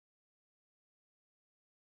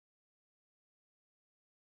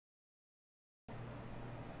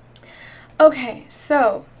Okay,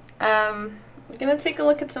 so we're going to take a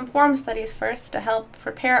look at some form studies first to help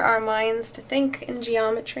prepare our minds to think in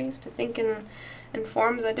geometries, to think in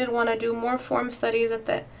forms. I did want to do more form studies at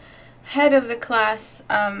the head of the class,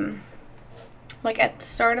 like at the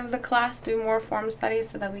start of the class, do more form studies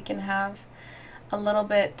so that we can have a little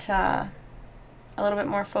bit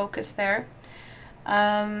more focus there.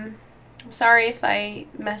 I'm sorry if I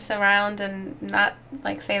mess around and not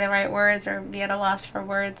like say the right words or be at a loss for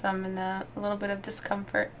words. I'm in a little bit of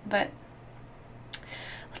discomfort, but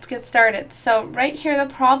let's get started. So right here,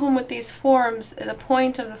 the problem with these forms, the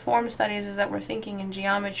point of the form studies is that we're thinking in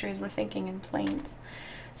geometries, we're thinking in planes.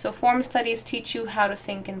 So form studies teach you how to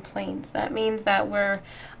think in planes. That means that we're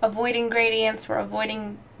avoiding gradients, we're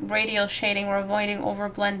avoiding radial shading, we're avoiding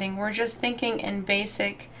overblending. We're just thinking in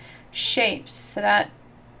basic shapes. So that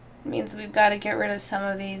means we've got to get rid of some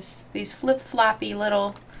of these flip-floppy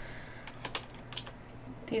little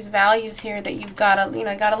these values here that you've got a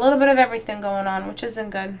little bit of everything going on, which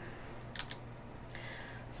isn't good.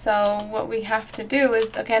 So what we have to do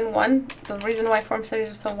is, again, the reason why form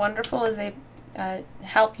studies are so wonderful is they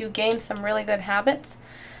help you gain some really good habits.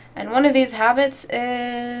 And one of these habits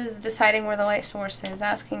is deciding where the light source is,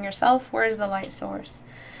 asking yourself, where's the light source?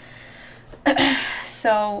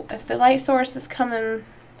 So if the light source is coming,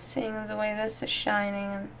 seeing the way this is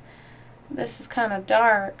shining, and this is kind of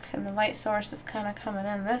dark, and the light source is kind of coming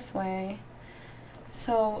in this way.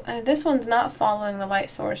 So this one's not following the light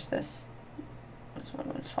source. This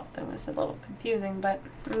one was following. This is a little confusing, but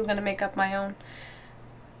I'm going to make up my own.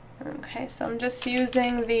 Okay, so I'm just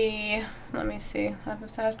using the, let me see, I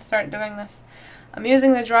have to start doing this. I'm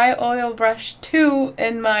using the dry oil brush 2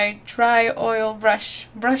 in my dry oil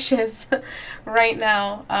brushes right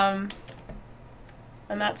now.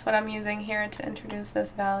 And that's what I'm using here to introduce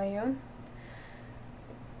this value.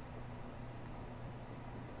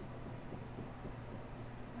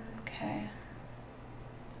 Okay.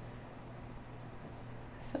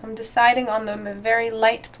 So I'm deciding on the very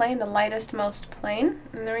light plane, the lightest most plane.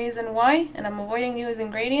 And the reason why, and I'm avoiding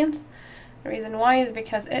using gradients, the reason why is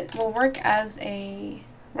because it will work as a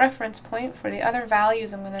reference point for the other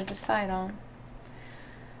values I'm going to decide on.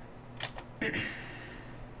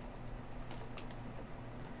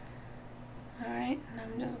 Alright, and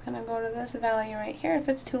I'm just going to go to this value right here. If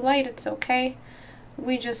it's too light, it's okay.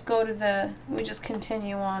 We just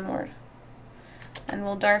continue onward. And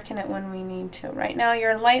we'll darken it when we need to. Right now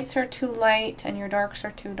your lights are too light and your darks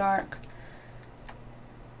are too dark.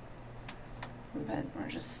 But we're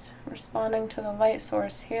just responding to the light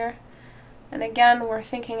source here. And again, we're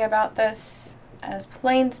thinking about this as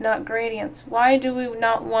planes, not gradients. Why do we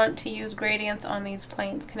not want to use gradients on these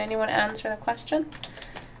planes? Can anyone answer the question?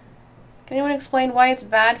 Can anyone explain why it's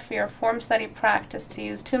bad for your form study practice to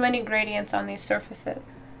use too many gradients on these surfaces?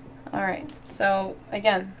 Alright, so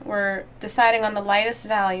again, we're deciding on the lightest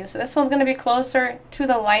value. So this one's going to be closer to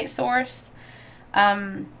the light source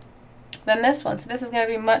than this one. So this is going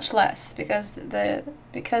to be much less because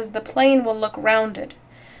the plane will look rounded.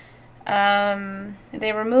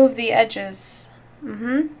 They remove the edges.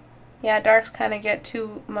 Yeah, darks kind of get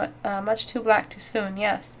too much too black too soon.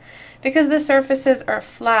 Yes, because the surfaces are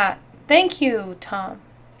flat. Thank you, Tom.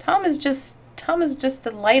 Tom is just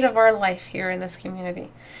the light of our life here in this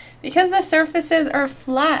community. Because the surfaces are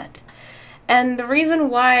flat. And the reason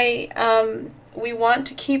why we want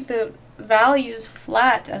to keep the values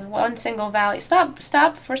flat as one single value. Stop,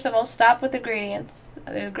 first of all, stop with the gradients.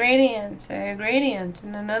 A gradient,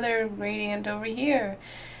 and another gradient over here.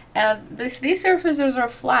 These surfaces are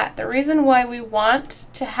flat. The reason why we want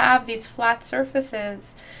to have these flat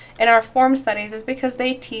surfaces in our form studies is because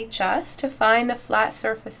they teach us to find the flat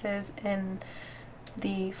surfaces in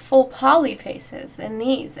the full poly faces in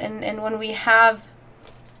these, and when we have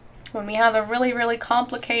a really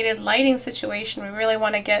complicated lighting situation, we really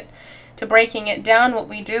want to get to breaking it down. What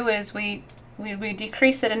we do is we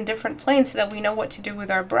decrease it in different planes so that we know what to do with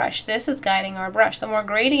our brush. This is guiding our brush. The more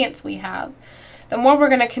gradients we have, the more we're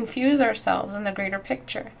going to confuse ourselves in the greater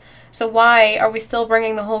picture. So why are we still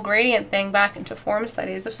bringing the whole gradient thing back into form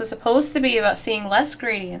studies? This was supposed to be about seeing less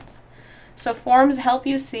gradients. So forms help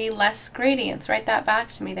you see less gradients. Write that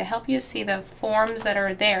back to me. They help you see the forms that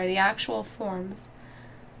are there, the actual forms.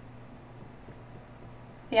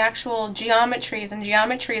 The actual geometries, and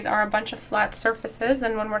geometries are a bunch of flat surfaces,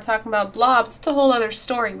 and when we're talking about blobs, it's a whole other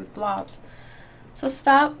story with blobs. So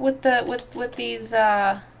stop with these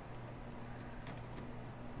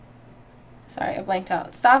sorry, I blanked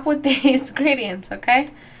out. Stop with these gradients, okay?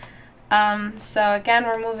 So again,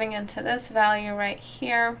 we're moving into this value right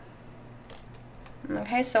here.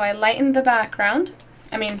 Okay, so I lightened the background.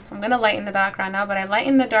 I mean, I'm going to lighten the background now, but I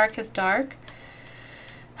lighten the darkest dark.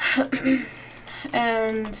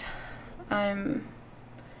 And I'm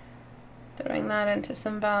throwing that into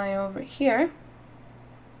some value over here.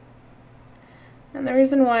 And the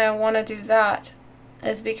reason why I want to do that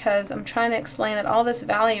is because I'm trying to explain that all this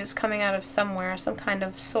value is coming out of somewhere, some kind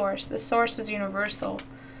of source. The source is universal.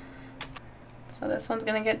 So this one's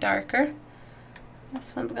going to get darker.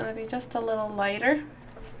 This one's going to be just a little lighter.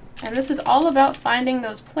 And this is all about finding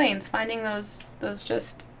those planes, finding those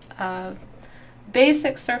just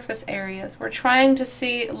basic surface areas. We're trying to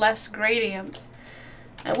see less gradients.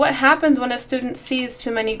 And what happens when a student sees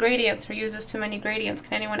too many gradients or uses too many gradients?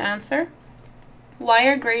 Can anyone answer? Why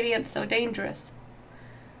are gradients so dangerous?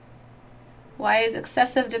 Why is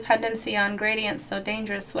excessive dependency on gradients so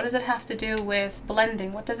dangerous? What does it have to do with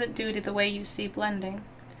blending? What does it do to the way you see blending?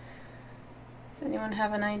 Does anyone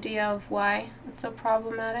have an idea of why it's so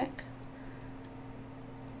problematic?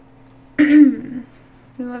 We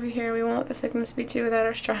love you here. We won't let the sickness beat you without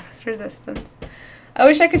our strongest resistance. I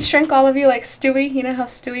wish I could shrink all of you like Stewie. You know how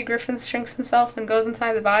Stewie Griffin shrinks himself and goes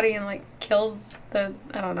inside the body and like kills the,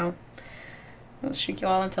 I don't know. It'll shrink you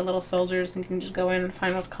all into little soldiers and you can just go in and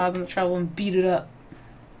find what's causing the trouble and beat it up.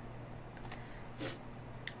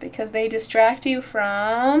 Because they distract you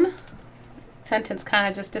from... Sentence kind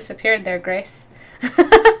of just disappeared there, Grace.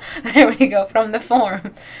 There we go, from the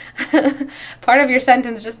form. Part of your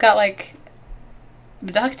sentence just got like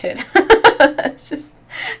abducted. It's just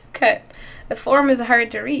cut. The form is hard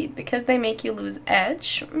to read because they make you lose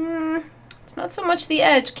edge. It's not so much the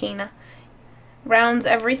edge, Kina. Rounds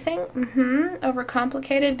everything.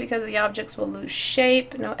 Overcomplicated because the objects will lose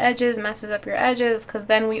shape. No edges, messes up your edges because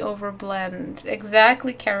then we overblend.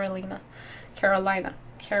 Exactly, Carolina.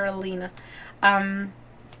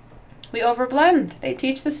 We overblend. They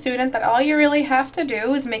teach the student that all you really have to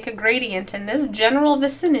do is make a gradient in this general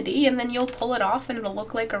vicinity and then you'll pull it off and it'll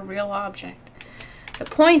look like a real object. The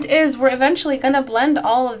point is we're eventually going to blend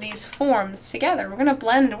all of these forms together. We're going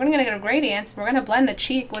to get a gradient. We're going to blend the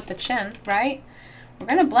cheek with the chin, right? We're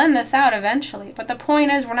going to blend this out eventually. But the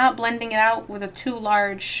point is we're not blending it out with a too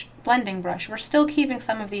large blending brush. We're still keeping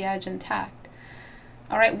some of the edge intact.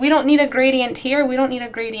 All right, we don't need a gradient here. We don't need a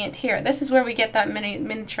gradient here. This is where we get that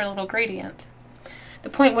miniature little gradient. The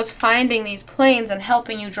point was finding these planes and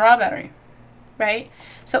helping you draw better, right?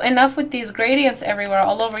 So enough with these gradients everywhere,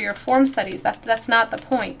 all over your form studies. That's not the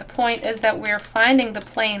point. The point is that we're finding the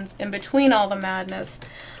planes in between all the madness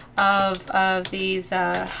of these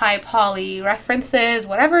high poly references,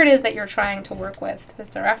 whatever it is that you're trying to work with. If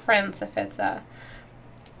it's a reference, if it's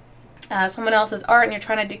someone else's art and you're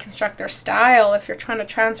trying to deconstruct their style, if you're trying to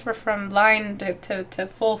transfer from line to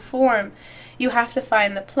full form, you have to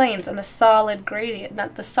find the planes and the solid gradient,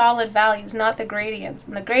 not the solid values, not the gradients.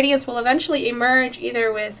 And the gradients will eventually emerge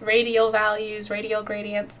either with radial values, radial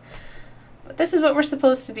gradients. But this is what we're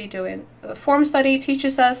supposed to be doing. The form study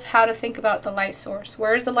teaches us how to think about the light source.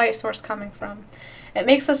 Where is the light source coming from? It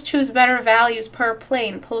makes us choose better values per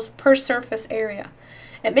plane, per surface area.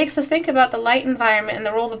 It makes us think about the light environment and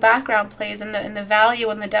the role the background plays in the value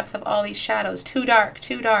and the depth of all these shadows. Too dark,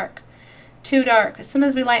 too dark, too dark. As soon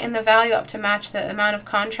as we lighten the value up to match the amount of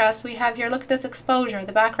contrast we have here, look at this exposure.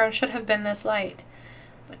 The background should have been this light,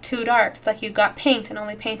 but too dark. It's like you got paint and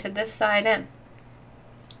only painted this side in.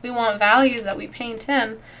 We want values that we paint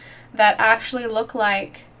in that actually look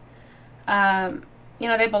like, you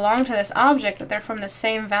know, they belong to this object, that they're from the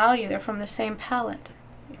same value, they're from the same palette.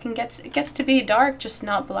 It gets to be dark, just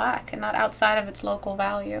not black, and not outside of its local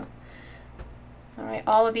value. All right,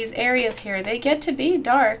 all of these areas here, they get to be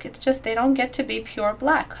dark. It's just they don't get to be pure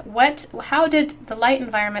black. How did the light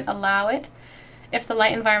environment allow it? If the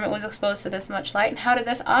light environment was exposed to this much light, and how did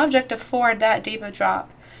this object afford that deep a drop?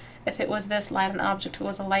 If it was this light an object, it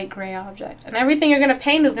was a light gray object. And everything you're going to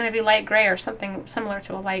paint is going to be light gray or something similar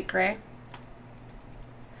to a light gray.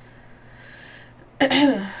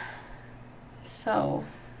 So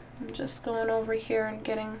I'm just going over here and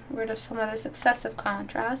getting rid of some of this excessive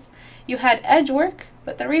contrast. You had edge work,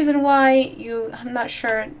 but the reason why I'm not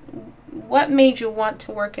sure what made you want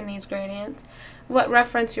to work in these gradients, what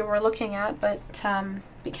reference you were looking at, but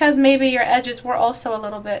because maybe your edges were also a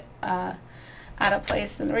little bit out of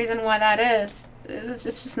place. And the reason why that is it's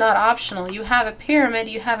just not optional. You have a pyramid,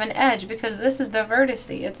 you have an edge, because this is the vertice.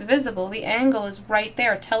 It's visible. The angle is right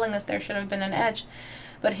there telling us there should have been an edge.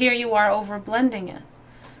 But here you are over blending it.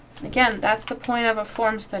 Again, that's the point of a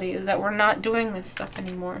form study, is that we're not doing this stuff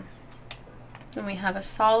anymore. And we have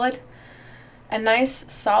a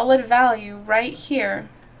nice solid value right here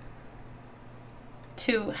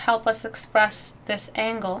to help us express this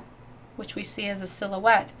angle, which we see as a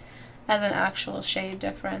silhouette. as an actual shade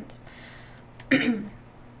difference.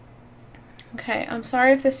 Okay, I'm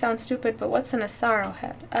sorry if this sounds stupid, but what's an Asaro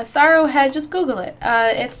head? Asaro head, just Google it.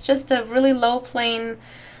 It's just a really low plane,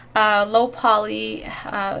 low poly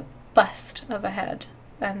bust of a head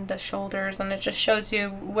and the shoulders, and it just shows you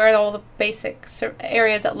where all the basic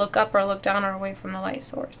areas that look up or look down are away from the light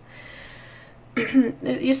source.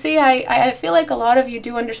 You see, I feel like a lot of you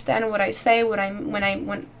do understand what I say, what I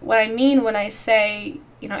mean when I say,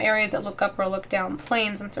 you know, areas that look up or look down,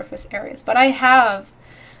 planes and surface areas. But I have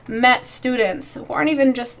met students who aren't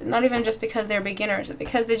even just, not even just because they're beginners, but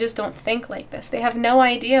because they just don't think like this. They have no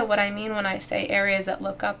idea what I mean when I say areas that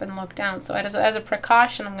look up and look down. So as a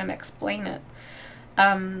precaution, I'm going to explain it.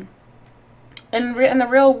 In the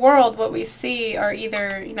real world, what we see are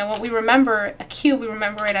either, you know, what we remember, a cube, we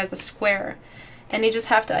remember it as a square. And you just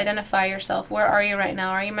have to identify yourself. Where are you right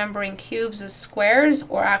now? Are you remembering cubes as squares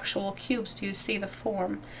or actual cubes? Do you see the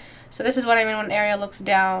form? So this is what I mean when an area looks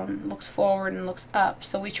down, looks forward, and looks up.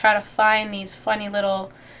 So we try to find these funny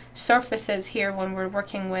little surfaces here when we're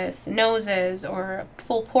working with noses or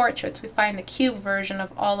full portraits. We find the cube version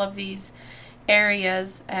of all of these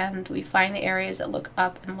areas, and we find the areas that look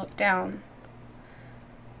up and look down.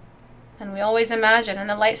 And we always imagine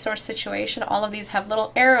in a light source situation, all of these have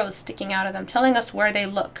little arrows sticking out of them, telling us where they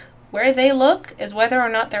look. Where they look is whether or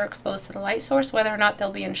not they're exposed to the light source, whether or not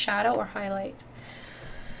they'll be in shadow or highlight.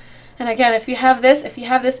 And again, if you have this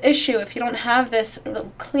issue, if you don't have this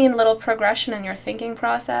clean little progression in your thinking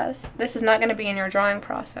process, this is not going to be in your drawing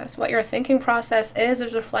process. What your thinking process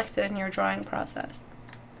is reflected in your drawing process.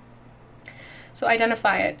 So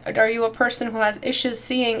identify it. Are you a person who has issues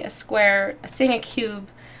seeing a square, seeing a cube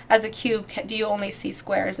as a cube? Do you only see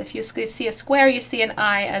squares? If you see a square, you see an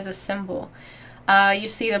eye as a symbol. You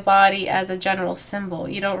see the body as a general symbol.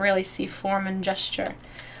 You don't really see form and gesture.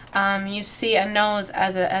 You see a nose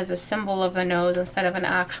as a symbol of a nose instead of an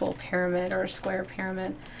actual pyramid or a square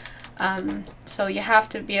pyramid. So you have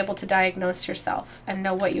to be able to diagnose yourself and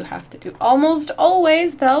know what you have to do. Almost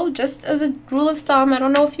always, though, just as a rule of thumb, I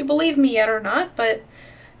don't know if you believe me yet or not, but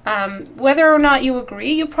whether or not you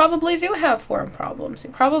agree, you probably do have form problems. You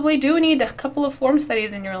probably do need a couple of form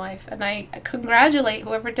studies in your life. And I congratulate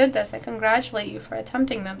whoever did this. I congratulate you for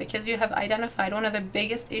attempting them, because you have identified one of the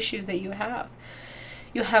biggest issues that you have.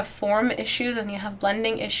 You have form issues, and you have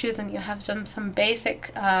blending issues, and you have some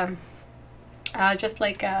basic, just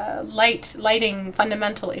like lighting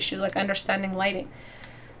fundamental issues, like understanding lighting.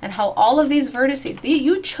 And how all of these vertices,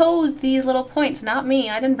 you chose these little points, not me.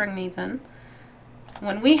 I didn't bring these in.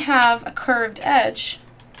 When we have a curved edge,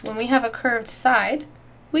 when we have a curved side,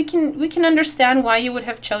 we can understand why you would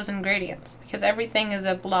have chosen gradients, because everything is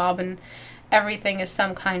a blob and everything is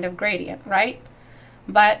some kind of gradient, right?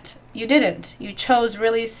 But you didn't. You chose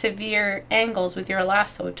really severe angles with your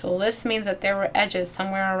lasso tool. This means that there were edges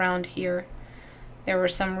somewhere around here. There were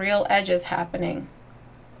some real edges happening.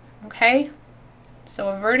 Okay? So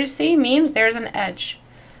a vertex means there's an edge.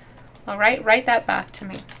 All right? Write that back to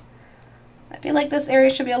me. I feel like this area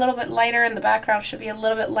should be a little bit lighter and the background should be a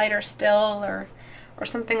little bit lighter still, or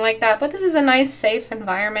something like that. But this is a nice, safe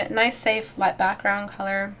environment, nice, safe light background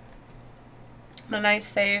color, and a nice,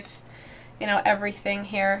 safe, you know, everything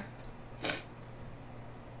here.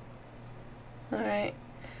 All right.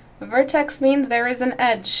 A vertex means there is an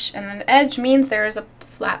edge, and an edge means there is a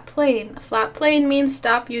flat plane. A flat plane means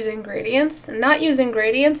stop using gradients. And not using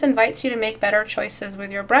gradients invites you to make better choices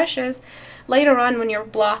with your brushes later on when you're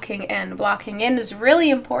blocking in. Blocking in is really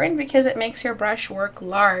important because it makes your brush work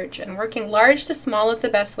large, and working large to small is the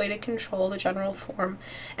best way to control the general form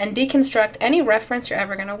and deconstruct any reference you're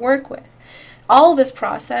ever going to work with. All this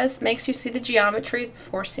process makes you see the geometries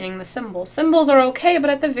before seeing the symbols. Symbols are okay, but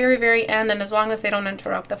at the very, very end, and as long as they don't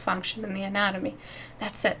interrupt the function and the anatomy.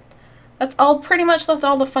 That's it. That's all, pretty much, that's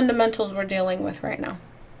all the fundamentals we're dealing with right now.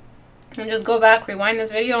 And just go back, rewind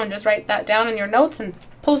this video, and just write that down in your notes and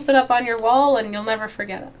post it up on your wall, and you'll never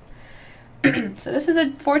forget it. So this is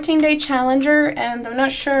a 14-day challenger, and I'm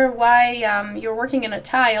not sure why you're working in a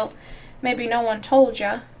tile. Maybe no one told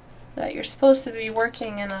you that you're supposed to be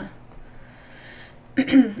working in a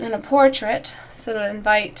in a portrait, so to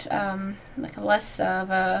invite like a less of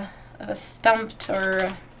a stumped,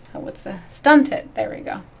 or what's the stunted? There we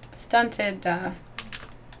go, stunted.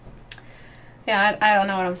 Yeah, I don't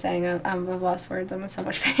know what I'm saying. I've lost words. I'm in so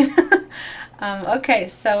much pain. Okay,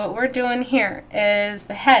 so what we're doing here is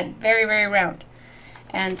the head, very, very round,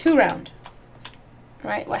 and too round.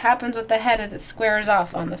 Right? What happens with the head is it squares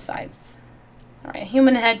off on the sides. All right, a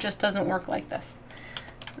human head just doesn't work like this.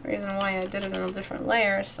 The reason why I did it in a different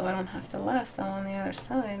layer, so I don't have to lasso on the other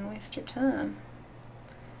side and waste your time.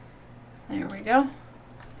 There we go.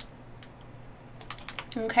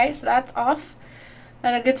 Okay, so that's off.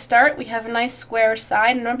 And a good start. We have a nice square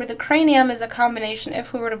side. Remember, the cranium is a combination,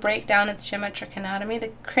 if we were to break down its geometric anatomy,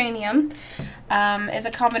 the cranium is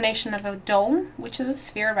a combination of a dome, which is a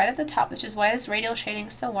sphere right at the top, which is why this radial shading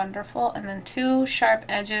is so wonderful, and then two sharp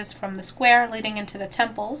edges from the square leading into the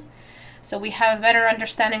temples. So we have a better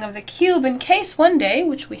understanding of the cube in case one day,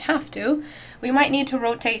 which we have to, we might need to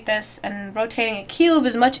rotate this, and rotating a cube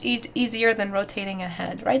is much easier than rotating a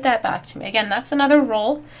head. Write that back to me. Again, that's another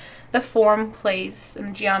role the form plays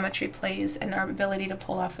and geometry plays in our ability to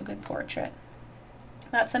pull off a good portrait.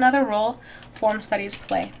 That's another role form studies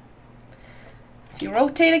play. If you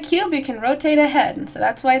rotate a cube, you can rotate a head, and so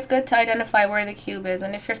that's why it's good to identify where the cube is.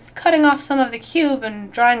 And if you're cutting off some of the cube and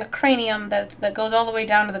drawing a cranium that goes all the way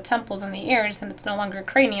down to the temples and the ears, then it's no longer a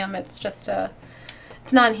cranium, it's just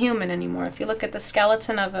it's non-human anymore. If you look at the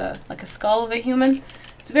skeleton of like a skull of a human,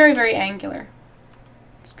 it's very, very angular.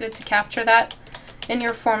 It's good to capture that in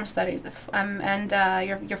your form studies and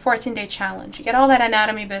your 14-day challenge. You get all that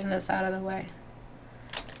anatomy business out of the way.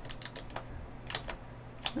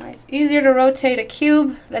 All right, it's easier to rotate a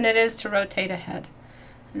cube than it is to rotate a head.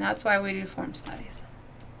 And that's why we do form studies.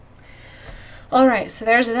 All right, so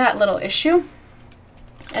there's that little issue.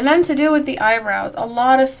 And then to do with the eyebrows, a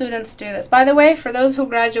lot of students do this. By the way, for those who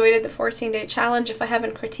graduated the 14-day challenge, if I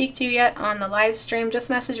haven't critiqued you yet on the live stream, just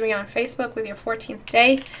message me on Facebook with your 14th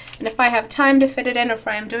day. And if I have time to fit it in, or if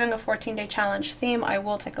I am doing a 14-day challenge theme, I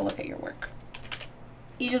will take a look at your work.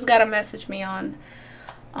 You just got to message me on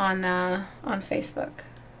Facebook.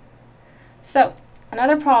 So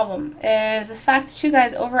another problem is the fact that you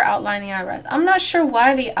guys over outline the eyebrows. I'm not sure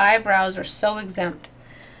why the eyebrows are so exempt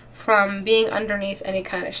from being underneath any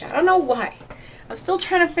kind of shadow. I don't know why. I'm still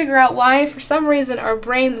trying to figure out why, for some reason, our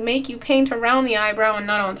brains make you paint around the eyebrow and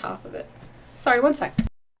not on top of it. Sorry, one sec.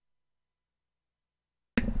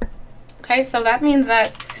 Okay, so that means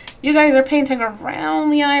that you guys are painting around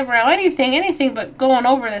the eyebrow. Anything but going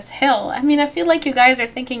over this hill. I mean, I feel like you guys are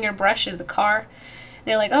thinking your brush is the car. And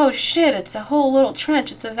you're like, oh shit, it's a whole little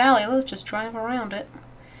trench. It's a valley. Let's just drive around it.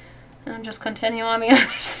 And just continue on the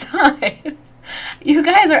other side. You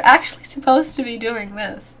guys are actually supposed to be doing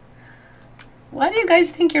this. Why do you guys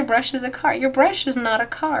think your brush is a car? Your brush is not a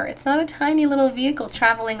car. It's not a tiny little vehicle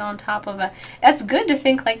traveling on top of a... It's good to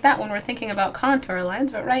think like that when we're thinking about contour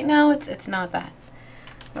lines, but right now it's not that.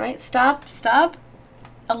 All right, stop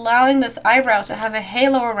allowing this eyebrow to have a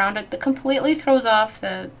halo around it that completely throws off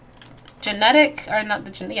the genetic, or not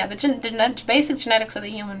the the basic genetics of the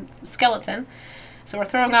human skeleton. So we're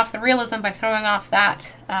throwing off the realism by throwing off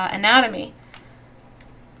that anatomy.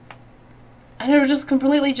 And we're just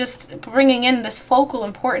completely just bringing in this focal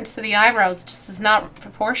importance to the eyebrows. It just is not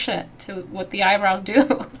proportionate to what the eyebrows do.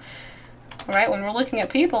 All right, when we're looking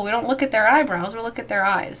at people, we don't look at their eyebrows, we look at their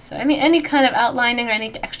eyes. So any kind of outlining or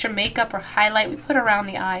any extra makeup or highlight we put around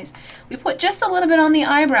the eyes. We put just a little bit on the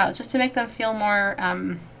eyebrows just to make them feel more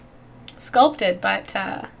sculpted, but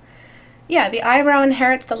yeah, the eyebrow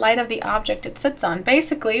inherits the light of the object it sits on.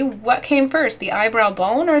 Basically, what came first, the eyebrow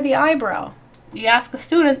bone or the eyebrow? You ask a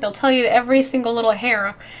student, they'll tell you that every single little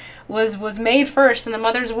hair was made first in the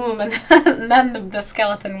mother's womb, and then the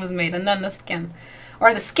skeleton was made, and then the skin.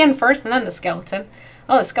 Or the skin first, and then the skeleton.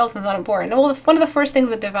 Oh, the skeleton's not important. Well, one of the first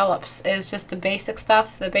things that develops is just the basic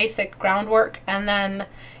stuff, the basic groundwork, and then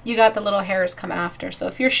you got the little hairs come after. So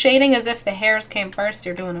if you're shading as if the hairs came first,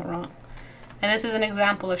 you're doing it wrong. And this is an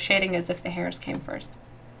example of shading as if the hairs came first.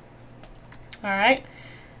 All right,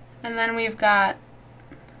 and then we've got...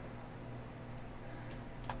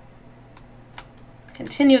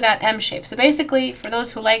 Continue that M shape. So basically, for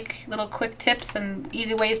those who like little quick tips and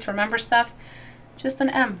easy ways to remember stuff, just an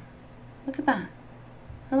M. Look at that.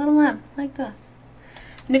 A little M, like this.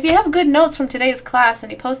 And if you have good notes from today's class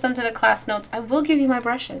and you post them to the class notes, I will give you my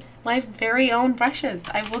brushes. My very own brushes.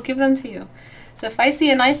 I will give them to you. So if I see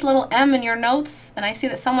a nice little M in your notes, and I see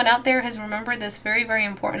that someone out there has remembered this very, very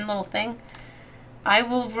important little thing, I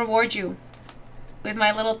will reward you with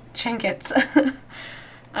my little trinkets.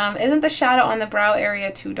 Isn't the shadow on the brow area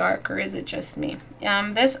too dark, or is it just me?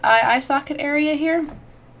 This eye socket area here,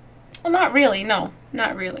 well, not really. No,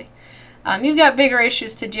 not really. You've got bigger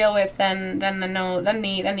issues to deal with than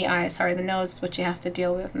the eye. Sorry, the nose is what you have to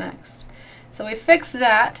deal with next. So we fix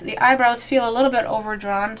that. The eyebrows feel a little bit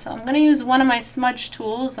overdrawn, so I'm going to use one of my smudge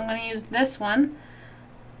tools. I'm going to use this one,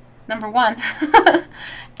 number 1,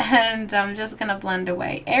 and I'm just going to blend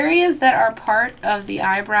away areas that are part of the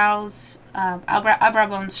eyebrows, eyebrow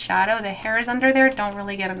bone's shadow. The hairs under there don't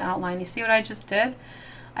really get an outline. You see what I just did?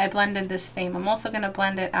 I blended this theme. I'm also going to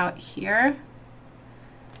blend it out here,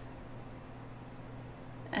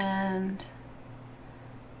 and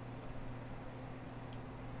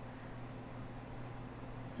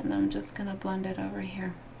And I'm just going to blend it over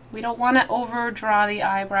here. We don't want to overdraw the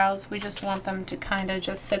eyebrows. We just want them to kind of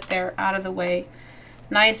just sit there out of the way,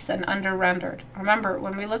 nice and under-rendered. Remember,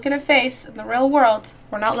 when we look at a face in the real world,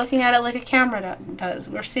 we're not looking at it like a camera does.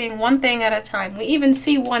 We're seeing one thing at a time. We even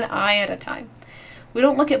see one eye at a time. We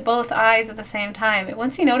don't look at both eyes at the same time.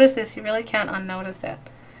 Once you notice this, you really can't unnotice it.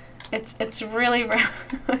 It's really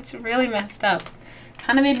it's really messed up.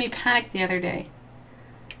 Kind of made me panic the other day.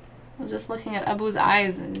 I was just looking at Abu's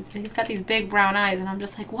eyes, and he's got these big brown eyes, and I'm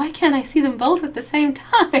just like, why can't I see them both at the same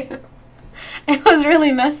time? It was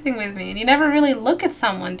really messing with me. And you never really look at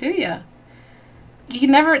someone, do you? They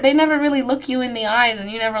never really look you in the eyes, and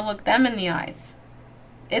you never look them in the eyes.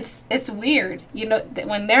 It's weird. You know,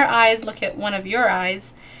 when their eyes look at one of your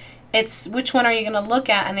eyes, it's which one are you going to look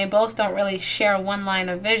at, and they both don't really share one line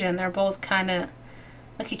of vision. They're both kind of,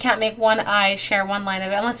 like you can't make one eye share one line of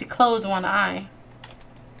vision unless you close one eye.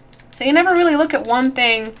 So you never really look at one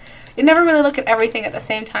thing. You never really look at everything at the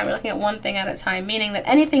same time. You're looking at one thing at a time, meaning that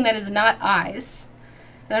anything that is not eyes,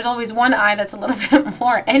 and there's always one eye that's a little bit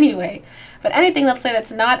more anyway, but anything, let's say,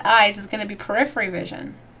 that's not eyes is going to be periphery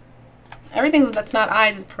vision. Everything that's not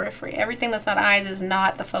eyes is periphery. Everything that's not eyes is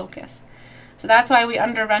not the focus. So that's why we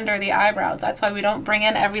under-render the eyebrows. That's why we don't bring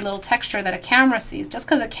in every little texture that a camera sees. Just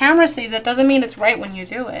because a camera sees it doesn't mean it's right when you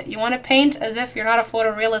do it. You want to paint as if you're not a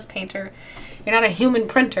photorealist painter. You're not a human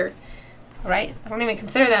printer, right? I don't even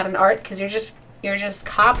consider that an art because you're just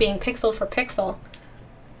copying pixel for pixel.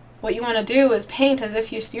 What you want to do is paint as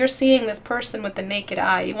if you're seeing this person with the naked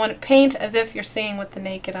eye. You want to paint as if you're seeing with the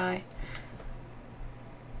naked eye.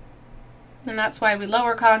 And that's why we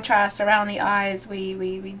lower contrast around the eyes,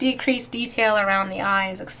 we decrease detail around the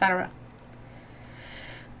eyes, etc.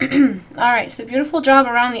 Alright, so beautiful job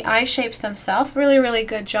around the eye shapes themselves. Really, really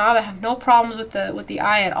good job. I have no problems with the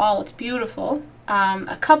eye at all. It's beautiful.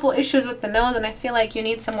 A couple issues with the nose, and I feel like you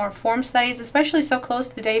need some more form studies, especially so close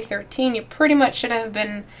to day 13. You pretty much should have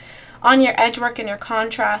been on your edge work and your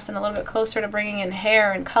contrast and a little bit closer to bringing in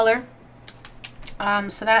hair and color.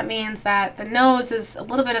 So that means that the nose is a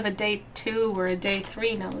little bit of a day 2 or a day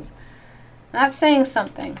 3 nose. That's saying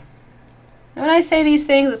something. And when I say these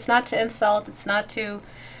things, it's not to insult, it's not to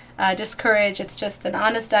discourage, it's just an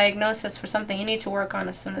honest diagnosis for something you need to work on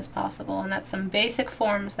as soon as possible. And that's some basic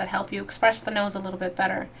forms that help you express the nose a little bit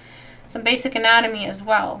better. Some basic anatomy as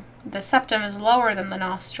well. The septum is lower than the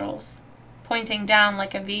nostrils, pointing down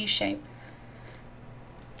like a V shape.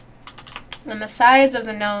 And the sides of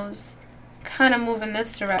the nose kind of move in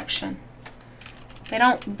this direction. They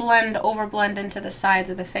don't overblend into the sides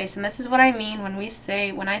of the face. And this is what I mean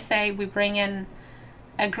when I say we bring in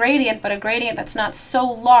a gradient, but a gradient that's not so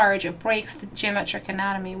large it breaks the geometric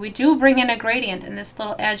anatomy. We do bring in a gradient in this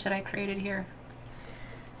little edge that I created here.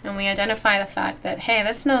 And we identify the fact that, hey,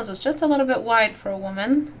 this nose was just a little bit wide for a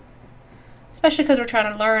woman, especially because we're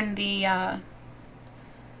trying to learn the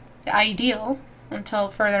ideal until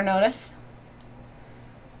further notice.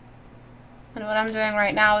 And what I'm doing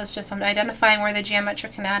right now is just I'm identifying where the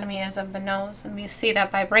geometric anatomy is of the nose. And we see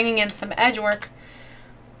that by bringing in some edge work,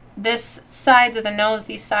 this sides of the nose,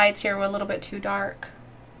 these sides here were a little bit too dark.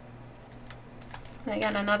 And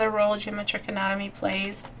again, another role geometric anatomy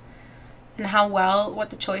plays in what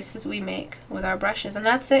the choices we make with our brushes. And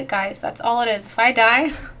that's it, guys. That's all it is. If I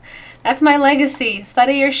die, that's my legacy.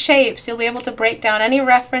 Study your shapes. You'll be able to break down any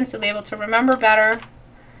reference. You'll be able to remember better.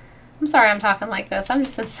 I'm sorry I'm talking like this. I'm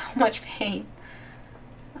just in so much pain.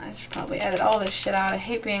 I should probably edit all this shit out. I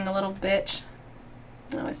hate being a little bitch.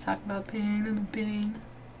 I always talk about pain and pain.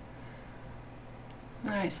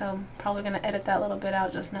 Alright, so I'm probably going to edit that little bit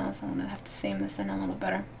out just now, so I'm going to have to seam this in a little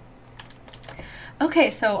better. Okay,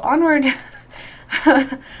 so onward to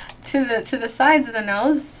the sides of the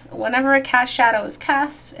nose. Whenever a cast shadow is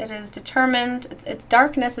cast, it is determined, its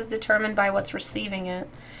darkness is determined by what's receiving it.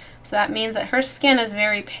 So that means that her skin is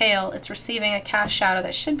very pale. It's receiving a cast shadow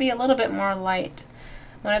that should be a little bit more light.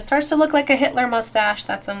 When it starts to look like a Hitler mustache,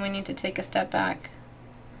 that's when we need to take a step back.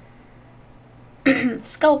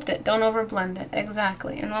 Sculpt it, don't overblend it.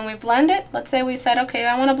 Exactly. And when we blend it, let's say we said, okay,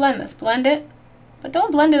 I want to blend this. Blend it, but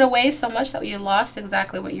don't blend it away so much that you lost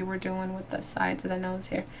exactly what you were doing with the sides of the nose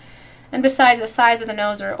here. And besides, the sides of the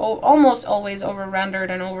nose are almost always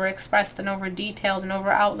over-rendered and over-expressed and over-detailed and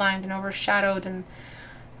over-outlined and overshadowed and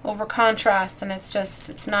over contrast, and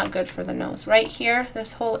it's not good for the nose. Right here,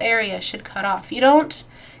 this whole area should cut off. You don't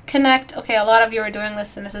connect. Okay, a lot of you are doing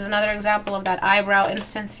this, and this is another example of that eyebrow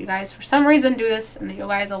instance. You guys for some reason do this, and you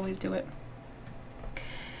guys always do it.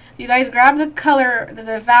 You guys grab the color,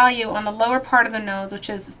 the value on the lower part of the nose, which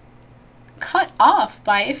is cut off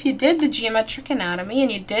by, if you did the geometric anatomy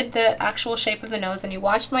and you did the actual shape of the nose and you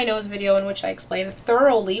watched my nose video in which I explained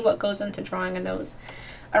thoroughly what goes into drawing a nose,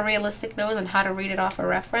 a realistic nose, and how to read it off a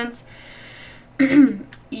reference,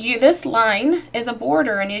 this line is a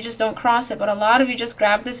border and you just don't cross it, but a lot of you just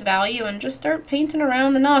grab this value and just start painting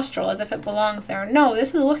around the nostril as if it belongs there. No,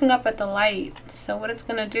 this is looking up at the light, so what it's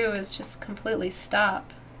going to do is just completely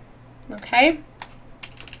stop. Okay?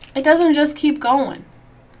 It doesn't just keep going.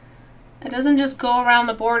 It doesn't just go around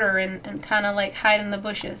the border and kind of like hide in the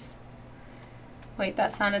bushes. Wait,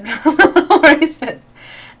 that sounded a little racist.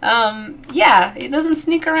 Yeah, it doesn't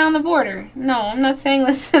sneak around the border. No, I'm not saying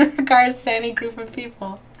this in regards to any group of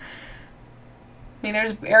people. I mean,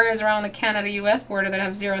 there's areas around the Canada-US border that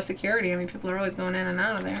have zero security. I mean, people are always going in and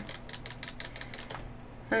out of there.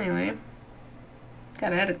 Anyway,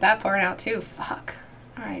 gotta edit that part out too. Fuck.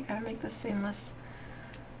 Alright, gotta make this seamless.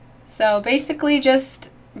 So basically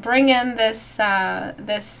just bring in this,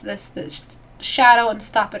 this shadow and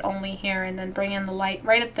stop it only here, and then bring in the light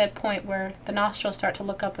right at the point where the nostrils start to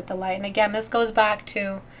look up at the light. And again, this goes back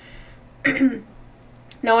to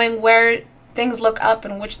knowing where things look up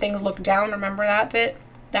and which things look down. Remember that bit?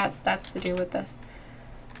 That's the deal with this.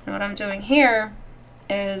 And what I'm doing here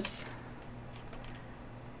is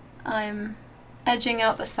I'm edging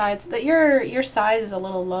out the sides. That your size is a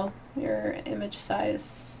little low. Your image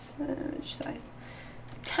size.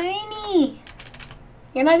 It's tiny.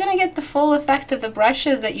 You're not going to get the full effect of the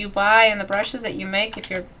brushes that you buy and the brushes that you make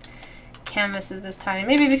if your canvas is this tiny.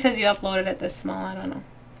 Maybe because you uploaded it this small, I don't know.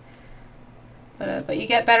 But you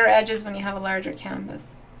get better edges when you have a larger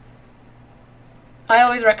canvas. I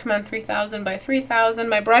always recommend 3000 by 3000.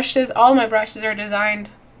 My brushes, all my brushes are designed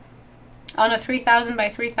on a 3000 by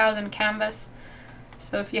 3000 canvas.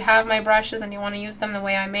 So if you have my brushes and you want to use them the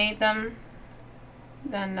way I made them,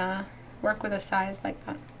 then work with a size like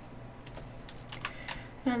that.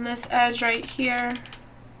 And this edge right here,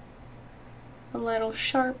 a little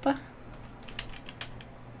sharper,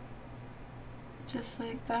 just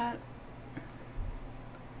like that.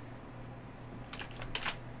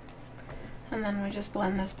 And then we just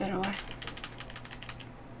blend this bit away.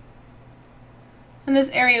 In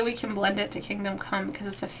this area we can blend it to Kingdom Come because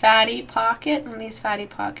it's a fatty pocket, and these fatty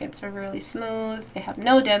pockets are really smooth. They have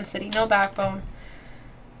no density, no backbone,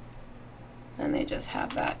 and they just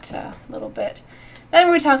have that little bit. Then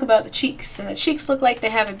we talk about the cheeks, and the cheeks look like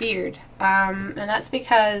they have a beard, and that's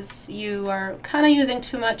because you are kind of using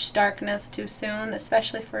too much darkness too soon,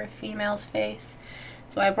 especially for a female's face.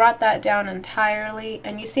 So I brought that down entirely,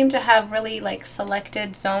 and you seem to have really like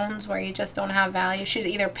selected zones where you just don't have value. She's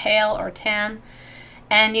either pale or tan,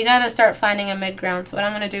 and you gotta start finding a mid-ground. So what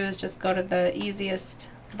I'm gonna do is just go to the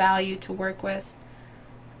easiest value to work with,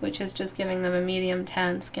 which is just giving them a medium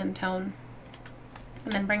tan skin tone,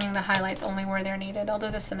 and then bringing the highlights only where they're needed. I'll do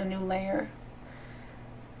this in a new layer.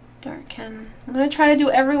 Darken. I'm going to try to do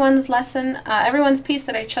everyone's lesson, everyone's piece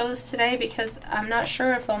that I chose today, because I'm not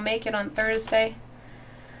sure if I'll make it on Thursday,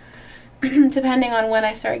 depending on when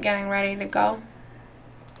I start getting ready to go.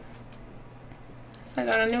 So I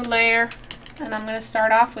got a new layer, and I'm going to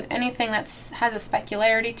start off with anything that has a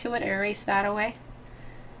specularity to it. Erase that away.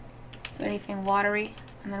 So anything watery.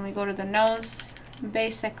 And then we go to the nose.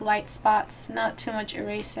 Basic light spots, not too much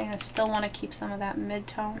erasing. I still want to keep some of that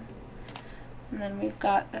mid-tone. And then we've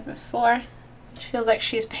got the before, which feels like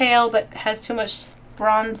she's pale but has too much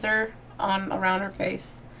bronzer on around her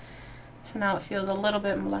face. So now it feels a little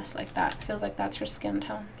bit less like that. It feels like that's her skin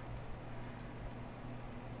tone.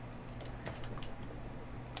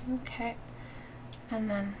 Okay. And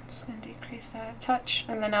then I'm just going to decrease that a touch.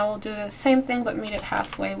 And then I will do the same thing but meet it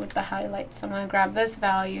halfway with the highlights. So I'm going to grab this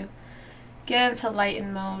value, get into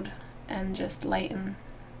lighten mode, and just lighten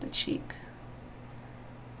the cheek.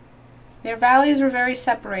 Their values were very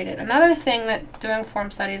separated. Another thing that doing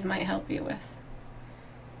form studies might help you with.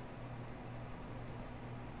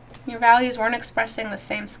 Your values weren't expressing the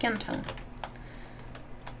same skin tone.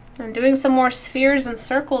 And doing some more spheres and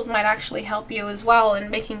circles might actually help you as well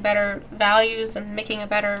in making better values and making a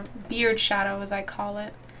better beard shadow, as I call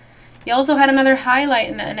it. You also had another highlight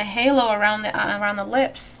and a halo around the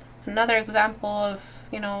lips. Another example of,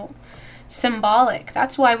 you know, symbolic.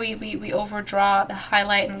 That's why we overdraw the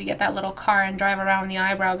highlight and we get that little car and drive around the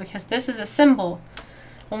eyebrow, because this is a symbol.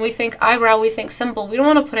 When we think eyebrow, we think symbol. We don't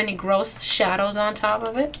want to put any gross shadows on top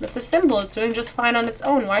of it. It's a symbol. It's doing just fine on its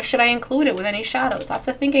own. Why should I include it with any shadows? That's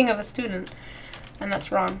the thinking of a student, and that's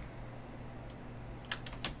wrong.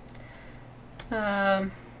 No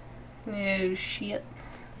shit.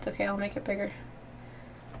 It's okay, I'll make it bigger.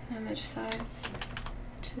 Image size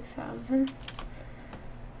 2000.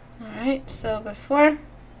 Alright, so before,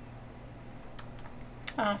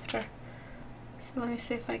 after. So let me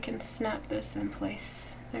see if I can snap this in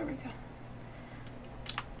place. There we go.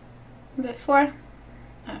 Before,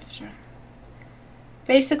 after.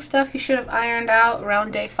 Basic stuff you should have ironed out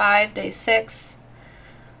around day 5, day 6.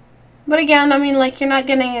 But again, I mean, like, you're not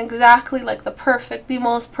getting exactly like the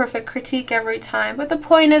most perfect critique every time. But the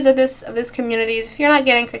point is of this community is if you're not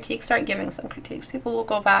getting critique, start giving some critiques. People will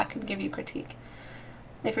go back and give you critique.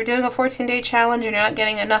 If you're doing a 14-day challenge and you're not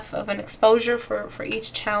getting enough of an exposure for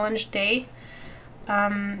each challenge day,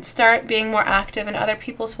 start being more active in other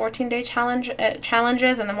people's 14-day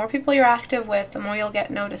challenges. And the more people you're active with, the more you'll get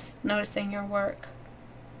noticing your work.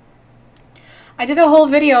 I did a whole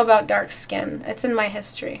video about dark skin. It's in my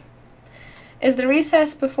history. Is the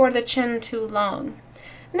recess before the chin too long?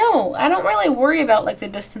 No, I don't really worry about like the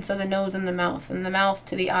distance of the nose and the mouth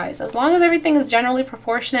to the eyes. As long as everything is generally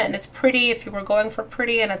proportionate and it's pretty if you were going for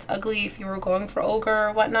pretty and it's ugly if you were going for ogre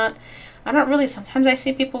or whatnot. I don't really, sometimes I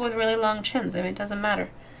see people with really long chins. I mean, it doesn't matter. It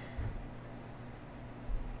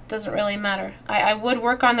doesn't really matter. I would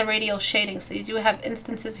work on the radial shading. So you do have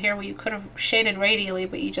instances here where you could have shaded radially,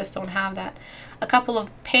 but you just don't have that. A couple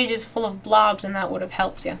of pages full of blobs and that would have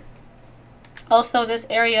helped you. Also, this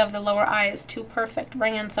area of the lower eye is too perfect.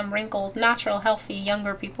 Bring in some wrinkles, natural, healthy,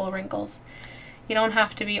 younger people wrinkles. You don't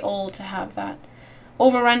have to be old to have that.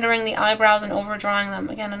 Over-rendering the eyebrows and overdrawing them.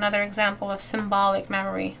 Again, another example of symbolic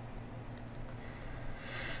memory.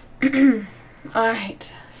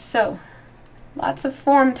 Alright, so lots of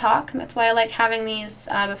form talk, and that's why I like having these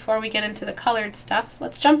before we get into the colored stuff.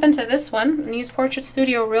 Let's jump into this one and use Portrait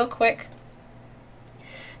Studio real quick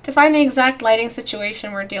to find the exact lighting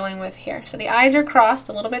situation we're dealing with here. So the eyes are crossed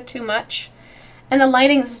a little bit too much, and the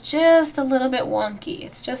lighting is just a little bit wonky.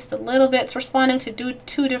 It's just a little bit, it's responding to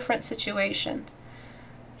two different situations.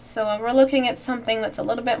 So we're looking at something that's a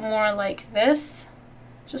little bit more like this,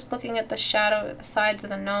 just looking at the shadow at the sides of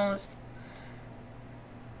the nose.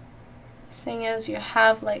 Thing is, you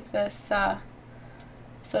have like this, so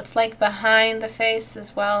it's like behind the face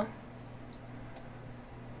as well.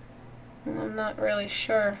 I'm not really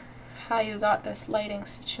sure how you got this lighting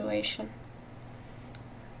situation.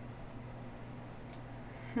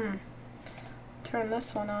 Turn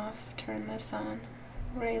this one off, turn this on,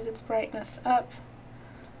 raise its brightness up,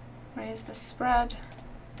 raise the spread.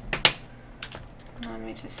 Allow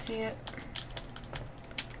me to see it.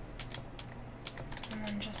 And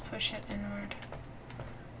then just push it inward.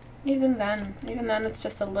 Even then it's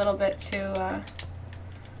just a little bit too,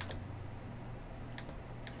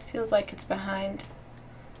 feels like it's behind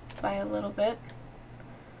by a little bit.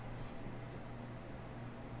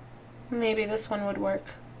 Maybe this one would work.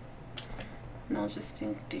 And I'll just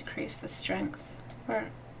decrease the strength, or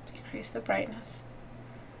decrease the brightness.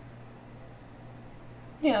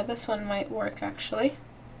 Yeah, this one might work actually.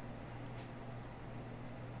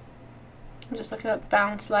 I'm just looking at the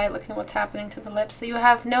bounce light, looking at what's happening to the lips. So you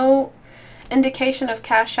have no indication of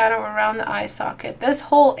cast shadow around the eye socket. This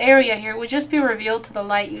whole area here would just be revealed to the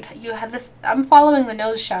light. You had this, I'm following the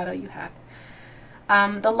nose shadow you had.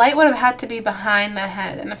 The light would have had to be behind the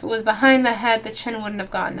head, and if it was behind the head, the chin wouldn't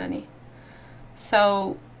have gotten any.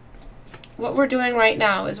 So what we're doing right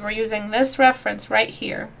now is we're using this reference right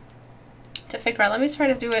here to figure out. Let me try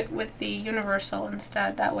to do it with the universal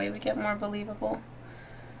instead. That way we get more believable.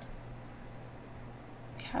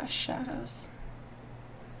 Cast shadows.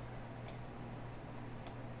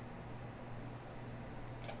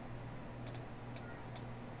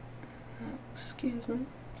 Excuse me.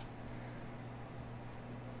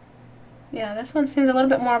 Yeah, this one seems a little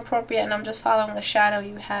bit more appropriate, and I'm just following the shadow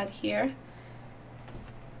you had here.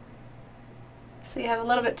 So you have a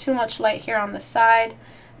little bit too much light here on the side.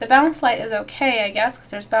 The bounce light is okay, I guess, because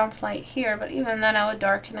there's bounce light here, but even then I would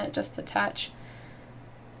darken it just a touch.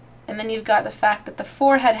 And then you've got the fact that the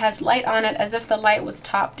forehead has light on it as if the light was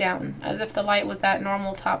top down, as if the light was that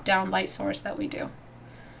normal top down light source that we do.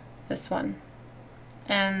 This one.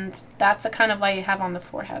 And that's the kind of light you have on the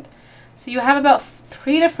forehead. So you have about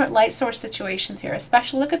 3 different light source situations here,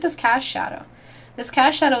 especially look at this cast shadow. This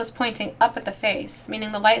cast shadow is pointing up at the face,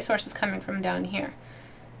 meaning the light source is coming from down here.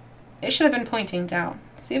 It should have been pointing down.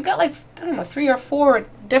 So you've got like, I don't know, 3 or 4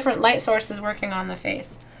 different light sources working on the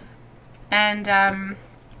face. And a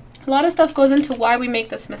lot of stuff goes into why we make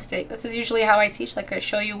this mistake. This is usually how I teach, like I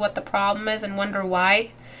show you what the problem is and wonder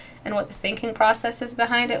why, and what the thinking process is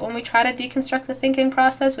behind it. When we try to deconstruct the thinking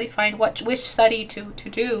process, we find which study to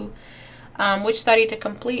do, which study to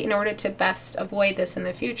complete in order to best avoid this in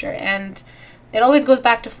the future. And it always goes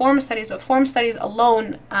back to form studies, but form studies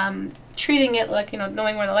alone, treating it like, you know,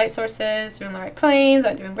 knowing where the light source is, doing the right planes,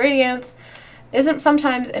 not doing gradients, isn't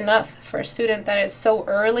sometimes enough for a student that is so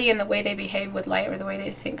early in the way they behave with light or the way they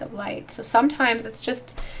think of light. So sometimes it's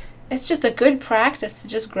just a good practice to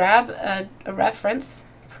just grab a reference,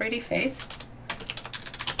 pretty face.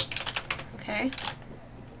 Okay.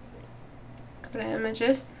 Go to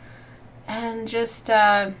images and just,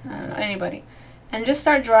 I don't know, anybody. And just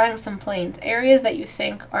start drawing some planes, areas that you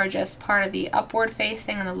think are just part of the upward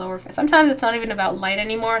facing and the lower face. Sometimes it's not even about light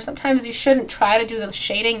anymore. Sometimes you shouldn't try to do the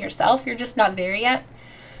shading yourself. You're just not there yet.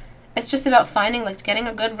 It's just about finding, like, getting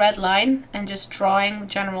a good red line and just drawing the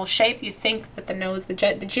general shape. You think that the nose, the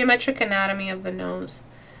geometric anatomy of the nose,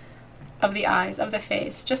 of the eyes, of the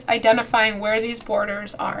face, just identifying where these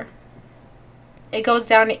borders are. It goes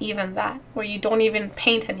down to even that, where you don't even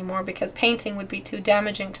paint anymore, because painting would be too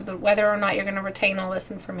damaging to whether or not you're going to retain all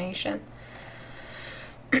this information.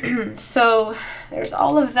 So there's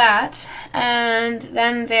all of that, and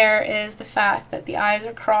then there is the fact that the eyes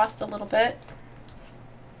are crossed a little bit.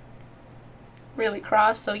 Really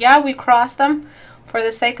crossed. So yeah, we cross them for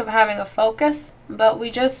the sake of having a focus, but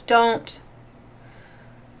we just don't,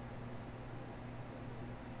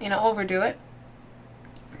 you know, overdo it.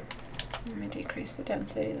 Let me decrease the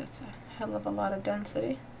density. That's a hell of a lot of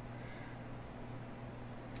density.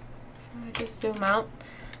 I just zoom out.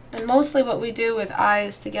 And mostly what we do with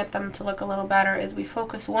eyes to get them to look a little better is we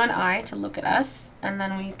focus one eye to look at us, and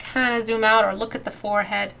then we kind of zoom out or look at the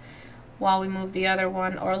forehead while we move the other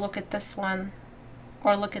one, or look at this one,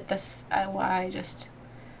 or look at this eye, just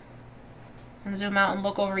and zoom out and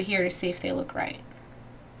look over here to see if they look right.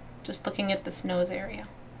 Just looking at this nose area.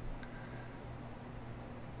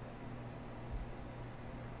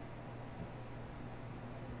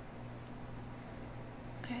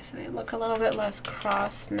 So they look a little bit less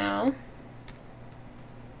crossed now.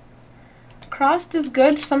 Crossed is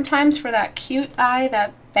good sometimes for that cute eye,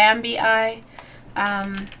 that Bambi eye.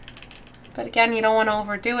 But again, you don't want to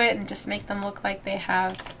overdo it and just make them look like they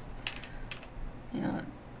have, you know,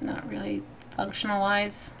 not really functional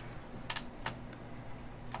eyes.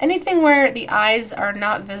 Anything where the eyes are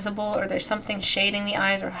not visible, or there's something shading the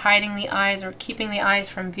eyes or hiding the eyes or keeping the eyes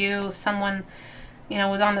from view. If someone, you know,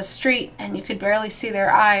 was on the street and you could barely see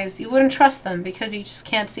their eyes, you wouldn't trust them because you just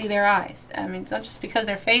can't see their eyes. I mean, it's not just because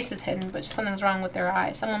their face is hidden, but just something's wrong with their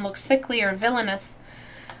eyes. Someone looks sickly or villainous.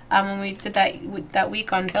 When we did that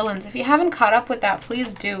week on villains. If you haven't caught up with that,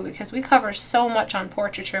 please do, because we cover so much on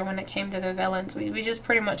portraiture when it came to the villains. We just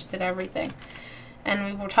pretty much did everything. And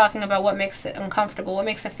we were talking about what makes it uncomfortable, what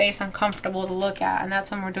makes a face uncomfortable to look at, and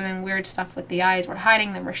that's when we're doing weird stuff with the eyes. We're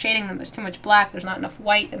hiding them, we're shading them, there's too much black, there's not enough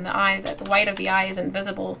white in the eyes, that the white of the eye is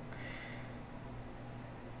invisible.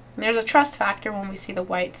 And there's a trust factor when we see the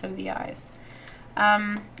whites of the eyes.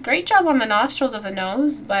 Great job on the nostrils of the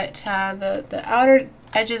nose, but the outer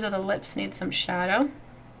edges of the lips need some shadow.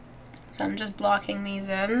 So I'm just blocking these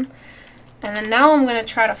in. And then now I'm going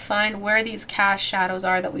to try to find where these cast shadows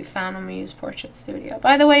are that we found when we use Portrait Studio.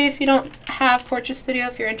 By the way, if you don't have Portrait Studio,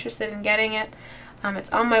 if you're interested in getting it,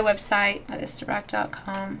 it's on my website at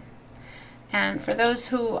istebrak.com. And for those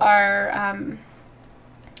who are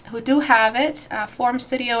who do have it, Form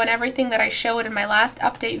Studio and everything that I showed in my last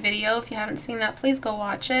update video, if you haven't seen that, please go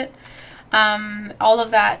watch it. All of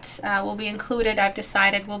that will be included, I've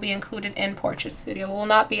decided, will be included in Portrait Studio. It will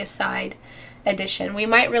not be a side edition. We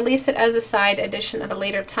might release it as a side edition at a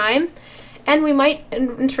later time, and we might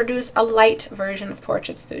introduce a light version of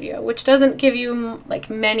Portrait Studio, which doesn't give you like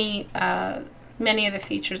many of the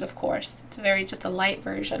features, of course. It's very just a light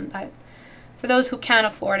version, but for those who can't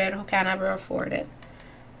afford it, who can't ever afford it,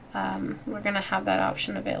 we're going to have that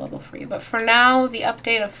option available for you. But for now, the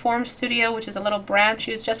update of Form Studio, which is a little branch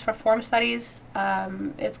used just for form studies,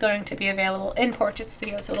 it's going to be available in Portrait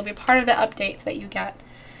Studio, so it'll be part of the updates that you get.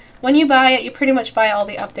 When you buy it, you pretty much buy all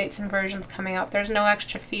the updates and versions coming up. There's no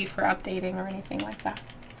extra fee for updating or anything like that.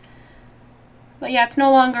 But yeah, it's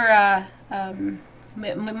no longer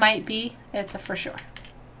it might be, it's a for sure.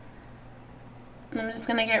 I'm just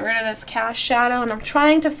going to get rid of this cast shadow, and I'm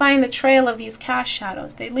trying to find the trail of these cast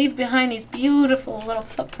shadows. They leave behind these beautiful little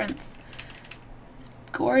footprints. These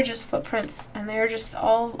gorgeous footprints, and they're just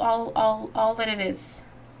all that it is.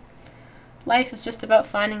 Life is just about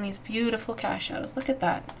finding these beautiful cast shadows. Look at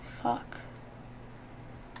that. Fuck.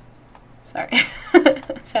 Sorry. I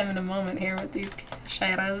was having a moment here with these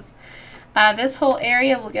shadows. This whole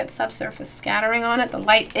area will get subsurface scattering on it. The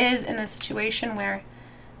light is in a situation where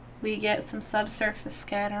we get some subsurface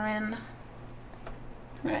scattering.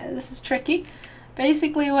 Alright, this is tricky.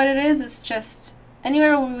 Basically what it is just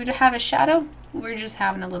anywhere where we would have a shadow, we're just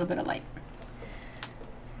having a little bit of light.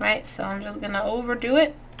 Right, so I'm just going to overdo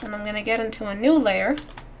it, and I'm going to get into a new layer.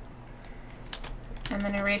 and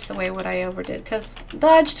then erase away what I overdid. Because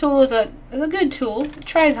Dodge tool is a good tool. It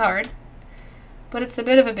tries hard, but it's a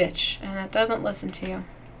bit of a bitch, and it doesn't listen to you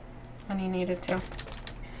when you need it to.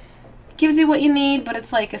 It gives you what you need, but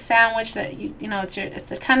it's like a sandwich that you know, it's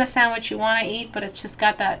the kind of sandwich you want to eat, but it's just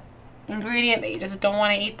got that ingredient that you just don't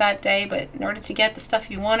want to eat that day. But in order to get the stuff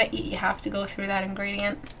you want to eat, you have to go through that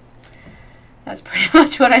ingredient. That's pretty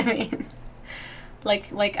much what I mean.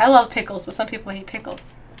 Like I love pickles, but some people hate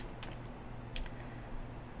pickles.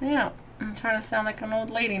 Yeah, I'm trying to sound like an old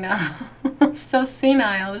lady now. I'm so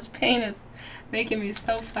senile. This pain is making me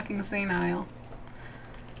so fucking senile.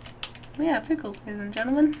 Yeah, pickles, ladies and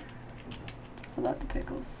gentlemen. It's all about the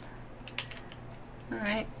pickles.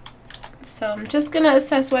 Alright. So I'm just going to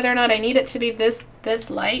assess whether or not I need it to be this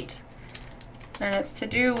light. And it's to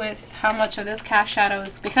do with how much of this cast shadow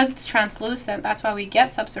is, because it's translucent, that's why we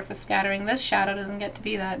get subsurface scattering. This shadow doesn't get to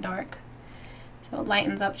be that dark. So it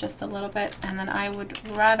lightens up just a little bit, and then I would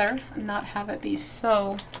rather not have it be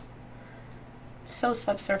so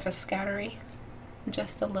subsurface scattery,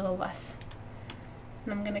 just a little less.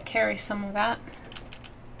 And I'm going to carry some of that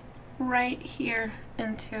right here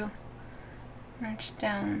into, merge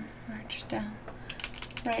down,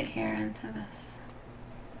 right here into this.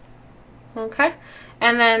 Okay,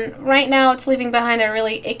 and then right now it's leaving behind a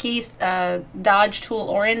really icky Dodge tool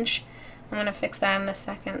orange. I'm going to fix that in a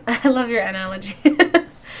second. I love your analogy.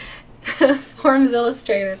 Forms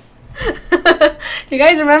Illustrated. You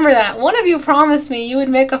guys remember that? One of you promised me you would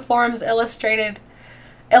make a Forms Illustrated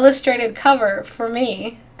cover for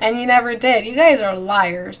me, and you never did. You guys are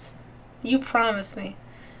liars. You promised me.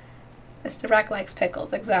 Istebrak likes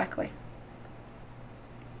pickles, exactly.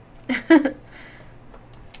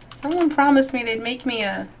 Someone promised me they'd make me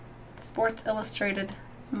a Sports Illustrated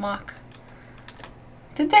mock.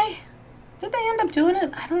 Did they? Did they end up doing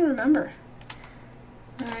it? I don't remember.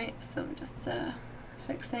 Alright, so I'm just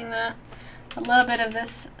fixing that. A little bit of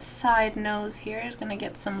this side nose here is going to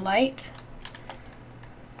get some light.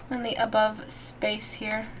 And the above space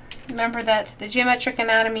here. Remember that the geometric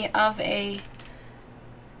anatomy of a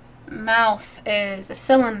mouth is a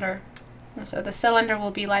cylinder. And so the cylinder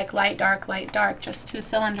will be like light, dark, just two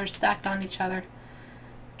cylinders stacked on each other.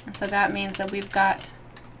 And so that means that we've got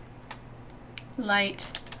light,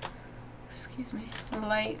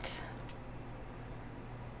 light,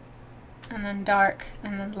 and then dark,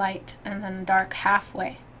 and then light, and then dark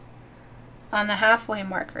halfway. On the halfway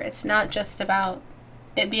marker, it's not just about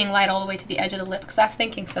it being light all the way to the edge of the lip, because that's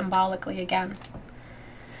thinking symbolically again.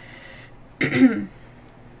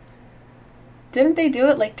 Didn't they do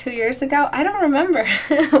it like 2 years ago? I don't remember.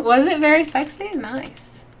 Was it very sexy?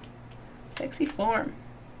 Nice. Sexy form.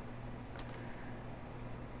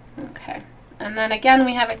 Okay. And then again,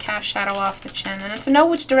 we have a cast shadow off the chin. And to know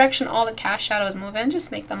which direction all the cast shadows move in, just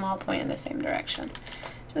make them all point in the same direction.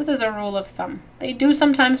 Just as a rule of thumb. They do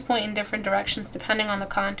sometimes point in different directions depending on the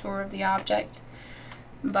contour of the object.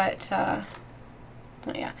 But,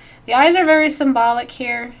 yeah. The eyes are very symbolic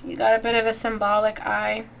here. You got a bit of a symbolic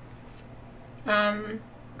eye.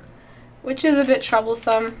 Which is a bit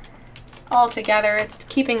troublesome altogether. It's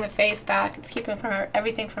keeping the face back. It's keeping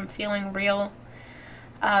everything from feeling real.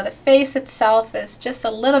 The face itself is just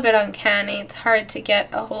a little bit uncanny. It's hard to get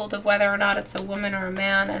a hold of whether or not it's a woman or a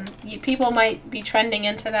man, and people might be trending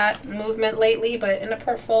into that movement lately, but in a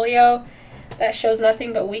portfolio that shows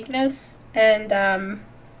nothing but weakness. And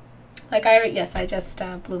I just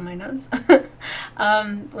blew my nose.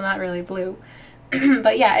 Well, not really blue.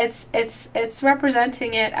 But yeah, it's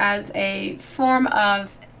representing it as a form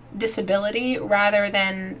of disability rather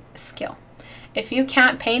than skill. If you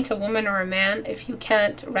can't paint a woman or a man, if you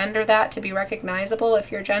can't render that to be recognizable,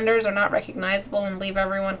 if your genders are not recognizable and leave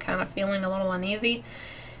everyone kind of feeling a little uneasy,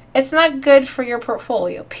 it's not good for your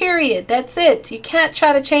portfolio. Period. That's it. You can't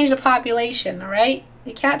try to change the population, all right?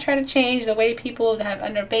 You can't try to change the way people have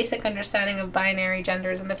under basic understanding of binary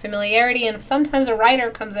genders and the familiarity. And if sometimes a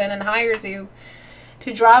writer comes in and hires you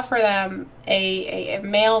to draw for them a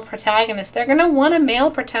male protagonist, they're going to want a male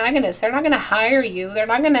protagonist. They're not going to hire you. They're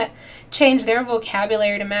not going to change their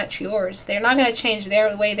vocabulary to match yours. They're not going to change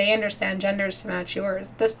the way they understand genders to match yours.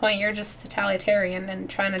 At this point, you're just totalitarian and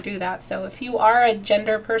trying to do that. So if you are a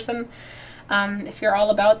gender person, if you're all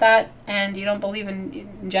about that and you don't believe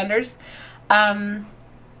in genders,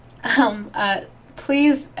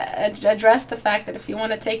 please address the fact that if you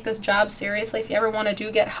want to take this job seriously, if you ever want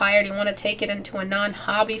to get hired, you want to take it into a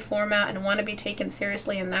non-hobby format and want to be taken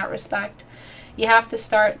seriously in that respect, you have to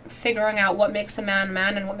start figuring out what makes a man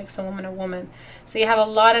man and what makes a woman a woman. So you have a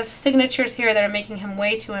lot of signatures here that are making him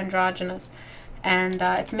way too androgynous. and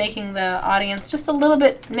it's making the audience just a little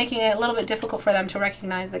bit, making it a little bit difficult for them to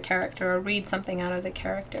recognize the character or read something out of the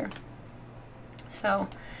character. So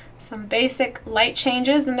some basic light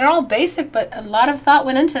changes, and they're all basic, but a lot of thought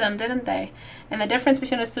went into them, didn't they? And the difference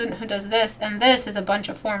between a student who does this and this is a bunch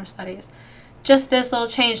of form studies. Just this little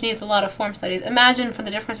change needs a lot of form studies. Imagine for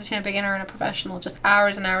the difference between a beginner and a professional, just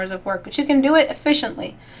hours and hours of work, but you can do it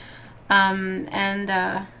efficiently.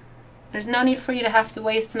 There's no need for you to have to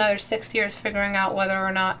waste another 6 years figuring out whether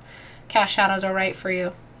or not cast shadows are right for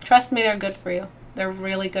you. Trust me, they're good for you. They're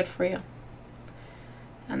really good for you.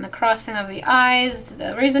 And the crossing of the eyes,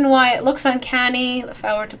 the reason why it looks uncanny, if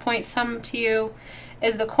I were to point some to you,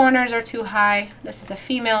 is the corners are too high. This is a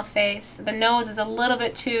female face. The nose is a little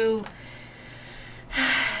bit too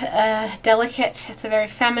delicate. It's a very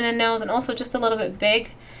feminine nose, and also just a little bit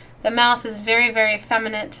big. The mouth is very, very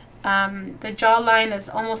feminine. The jawline is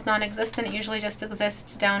almost non-existent. It usually just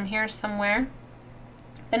exists down here somewhere.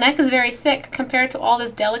 The neck is very thick compared to all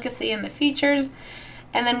this delicacy in the features.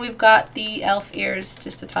 And then we've got the elf ears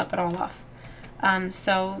just to top it all off.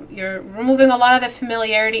 So you're removing a lot of the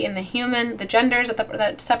familiarity in the human, the genders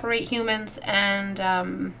that separate humans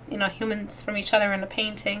and, you know, humans from each other in a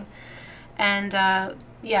painting. And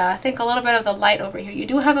yeah, I think a little bit of the light over here. You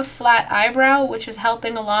do have a flat eyebrow, which is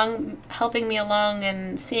helping me along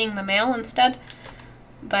in seeing the male instead.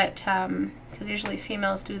 But, because usually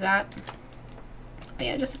females do that. But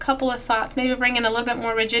yeah, just a couple of thoughts. Maybe bring in a little bit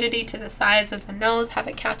more rigidity to the size of the nose, have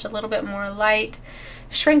it catch a little bit more light.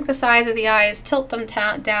 Shrink the size of the eyes, tilt them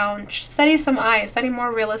down, study some eyes, study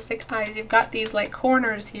more realistic eyes. You've got these like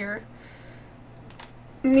corners here.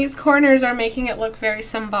 And these corners are making it look very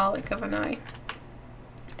symbolic of an eye.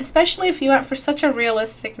 Especially if you went for such a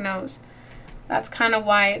realistic nose. That's kind of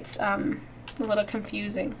why it's a little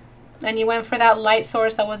confusing. And you went for that light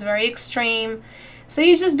source that was very extreme. So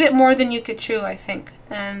you just bit more than you could chew, I think.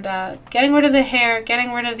 And getting rid of the hair,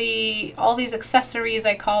 getting rid of all these accessories,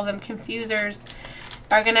 I call them confusers,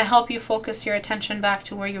 are going to help you focus your attention back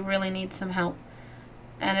to where you really need some help.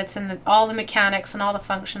 And it's in all the mechanics and all the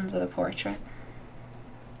functions of the portrait.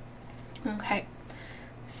 Okay,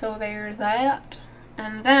 so there's that.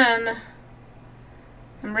 And then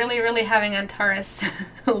I'm really having Antares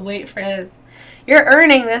wait for his. You're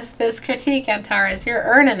earning this critique, Antares. You're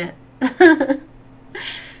earning it.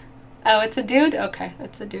 Oh, it's a dude? Okay,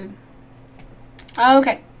 it's a dude.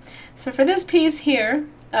 Okay, so for this piece here,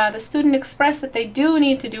 the student expressed that they do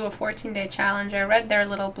need to do a 14-day challenge. I read their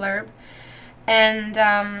little blurb. And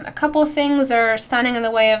a couple of things are standing in the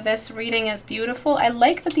way of this. Reading is beautiful. I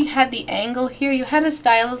like that you had the angle here. You had a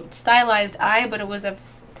stylized eye, but it was a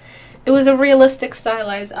realistic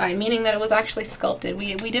stylized eye, meaning that it was actually sculpted.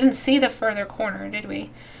 We didn't see the further corner, did we?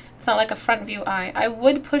 It's not like a front view eye. I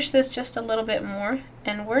would push this just a little bit more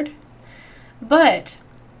inward. But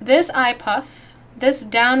this eye puff, this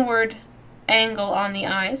downward angle on the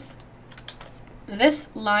eyes,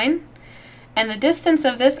 this line, and the distance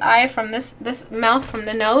of this eye from this mouth from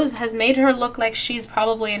the nose has made her look like she's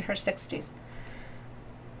probably in her 60s.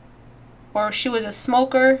 Or she was a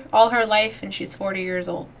smoker all her life and she's 40 years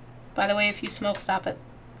old. By the way, if you smoke, stop it.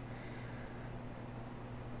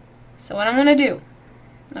 So what I'm going to do,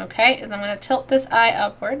 okay, is I'm going to tilt this eye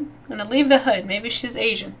upward. I'm going to leave the hood. Maybe she's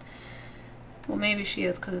Asian. Well, maybe she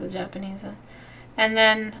is because of the Japanese. And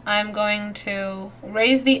then I'm going to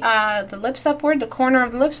raise the lips upward, the corner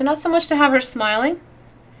of the lips, but not so much to have her smiling.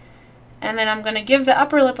 And then I'm going to give the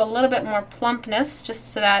upper lip a little bit more plumpness,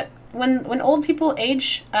 just so that when old people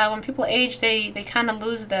age, they kind of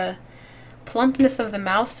lose the plumpness of the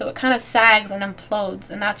mouth, so it kind of sags and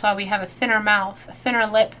implodes, and that's why we have a thinner mouth, a thinner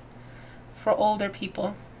lip for older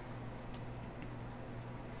people.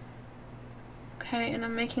 Okay, and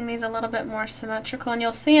I'm making these a little bit more symmetrical, and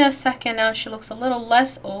you'll see in a second now she looks a little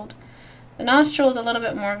less old. The nostril is a little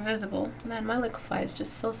bit more visible. Man, my liquify is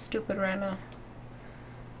just so stupid right now.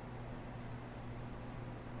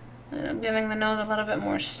 And I'm giving the nose a little bit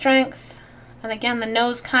more strength. And again, the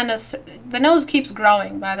nose keeps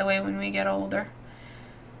growing, by the way, when we get older.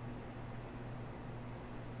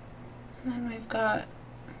 And then we've got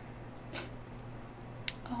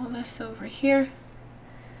all this over here.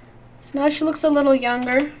 So now she looks a little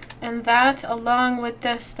younger, and that along with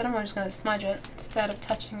this, then I'm just going to smudge it instead of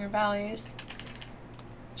touching her values.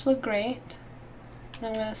 Which look great. And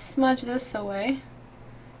I'm going to smudge this away.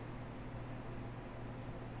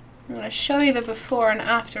 I'm going to show you the before and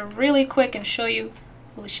after really quick and show you,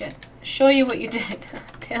 holy shit, show you what you did.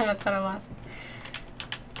 Damn, I thought I lost it.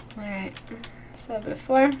 Alright, so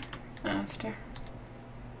before, after.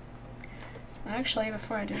 So actually,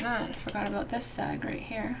 before I do that, I forgot about this sag right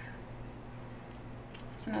here.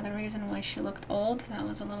 That's another reason why she looked old. That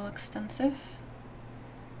was a little extensive.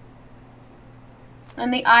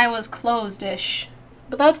 And the eye was closed-ish.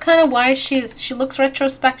 But that's kind of why she looks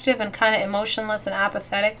retrospective and kind of emotionless and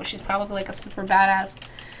apathetic, but she's probably like a super badass,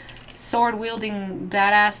 sword-wielding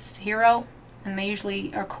badass hero. And they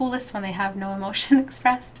usually are coolest when they have no emotion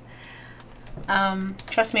expressed.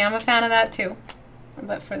 Trust me, I'm a fan of that too.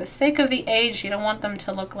 But for the sake of the age, you don't want them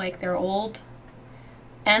to look like they're old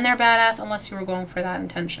and they're badass unless you were going for that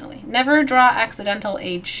intentionally. Never draw accidental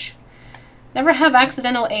age. Never have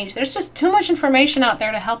accidental age. There's just too much information out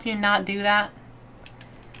there to help you not do that.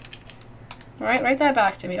 Alright, write that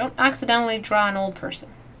back to me. Don't accidentally draw an old person.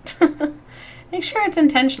 Make sure it's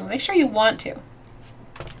intentional. Make sure you want to.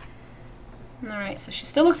 Alright, so she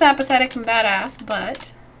still looks apathetic and badass,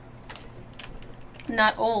 but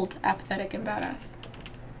not old, apathetic, and badass.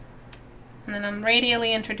 And then I'm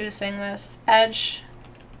radially introducing this edge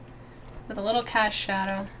with a little cast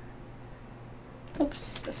shadow.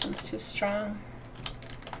 Oops, this one's too strong.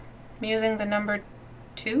 I'm using the number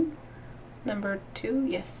 2. Number 2,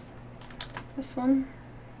 yes. This one.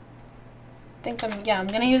 I think I'm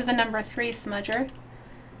gonna use the number 3 smudger.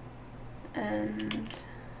 And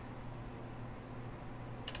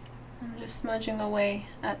I'm just smudging away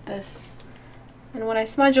at this. And when I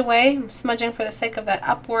smudge away, I'm smudging for the sake of that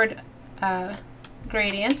upward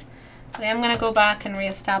gradient. But I am going to go back and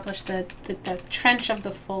reestablish the trench of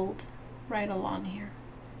the fold right along here.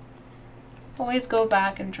 Always go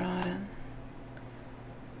back and draw it in.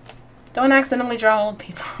 Don't accidentally draw old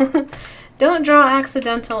people. Don't draw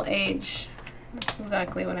accidental age. That's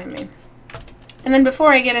exactly what I mean. And then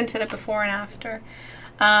before I get into the before and after,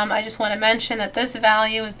 I just want to mention that this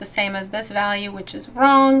value is the same as this value, which is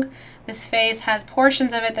wrong. This phase has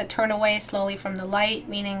portions of it that turn away slowly from the light,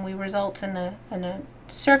 meaning we result in a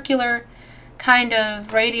circular kind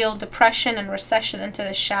of radial depression and recession into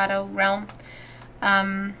the shadow realm.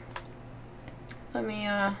 Let me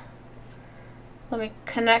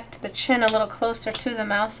connect the chin a little closer to the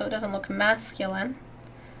mouth so it doesn't look masculine.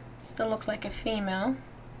 It still looks like a female.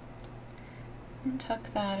 And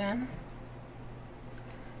tuck that in.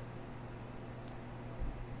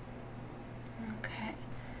 Okay.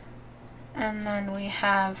 And then we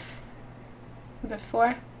have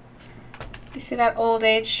before. Do you see that old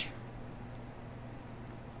age?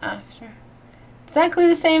 After. Exactly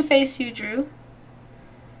the same face you drew,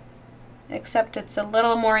 except it's a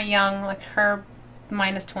little more young, like her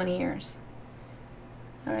minus 20 years.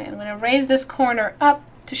 Alright, I'm going to raise this corner up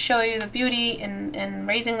to show you the beauty in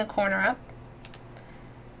raising the corner up.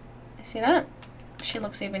 You see that? She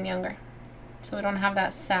looks even younger. So we don't have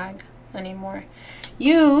that sag anymore.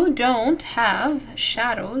 You don't have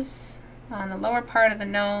shadows on the lower part of the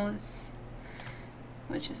nose,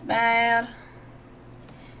 which is bad.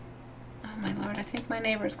 Oh my lord, I think my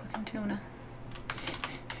neighbor's cooking tuna.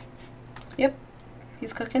 Yep,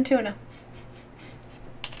 he's cooking tuna.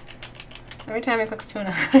 Every time he cooks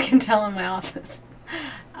tuna, I can tell in my office.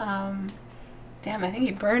 Damn, I think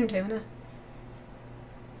he burned tuna.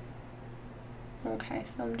 Okay,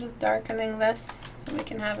 so I'm just darkening this so we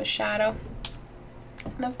can have a shadow.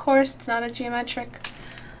 And of course, it's not a geometric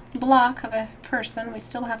block of a person. We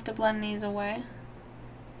still have to blend these away.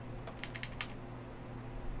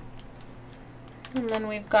 And then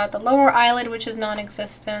we've got the lower eyelid, which is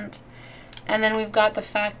non-existent. And then we've got the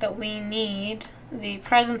fact that we need the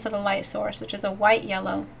presence of the light source, which is a white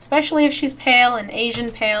yellow, especially if she's pale, an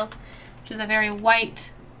Asian pale, which is a very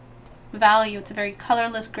white value. It's a very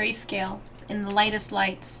colorless grayscale in the lightest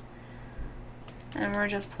lights. And we're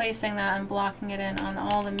just placing that and blocking it in on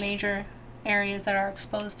all the major areas that are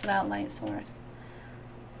exposed to that light source.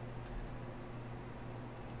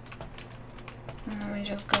 And then we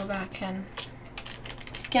just go back in.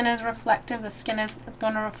 Skin is reflective. The skin is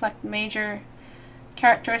going to reflect major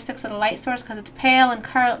characteristics of the light source because it's pale and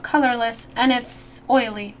colorless and it's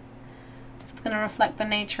oily. So it's going to reflect the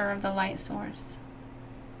nature of the light source.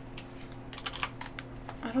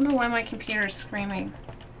 I don't know why my computer is screaming.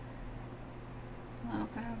 A little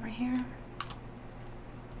bit over here.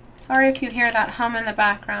 Sorry if you hear that hum in the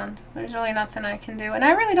background. There's really nothing I can do. And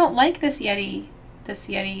I really don't like this Yeti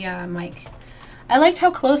mic. I liked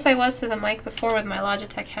how close I was to the mic before with my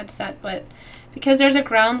Logitech headset, but because there's a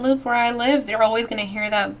ground loop where I live, they're always going to hear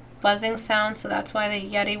that buzzing sound, so that's why the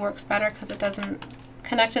Yeti works better, because it doesn't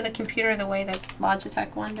connect to the computer the way that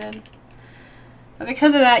Logitech one did. But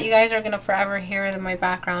because of that, you guys are going to forever hear my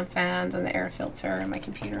background fans and the air filter and my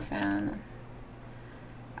computer fan.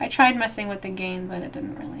 I tried messing with the gain, but it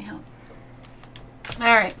didn't really help.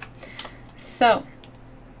 Alright, so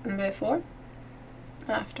before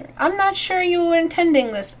After. I'm not sure you were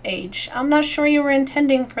intending this age. I'm not sure you were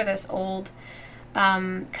intending for this old,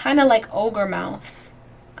 kind of like ogre mouth.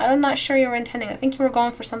 I'm not sure you were intending. I think you were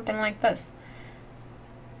going for something like this.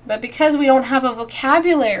 But because we don't have a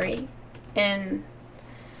vocabulary in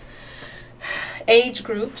age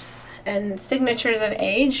groups and signatures of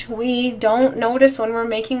age, we don't notice when we're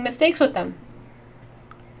making mistakes with them.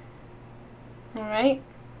 All right?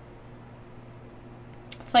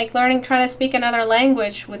 It's like trying to speak another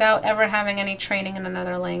language without ever having any training in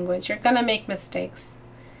another language. You're going to make mistakes.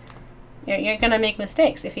 You're going to make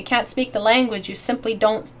mistakes. If you can't speak the language, you simply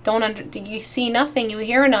you see nothing, you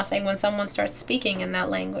hear nothing when someone starts speaking in that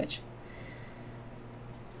language.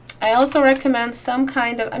 I also recommend some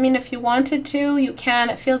kind of, I mean, if you wanted to, you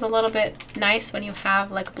can. It feels a little bit nice when you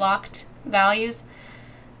have like blocked values.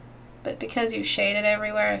 But because you shade it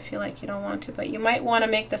everywhere, I feel like you don't want to. But you might want to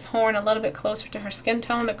make this horn a little bit closer to her skin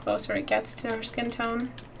tone, the closer it gets to her skin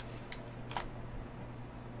tone.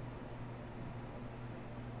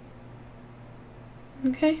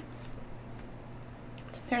 Okay.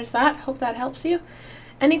 So there's that. Hope that helps you.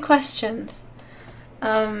 Any questions?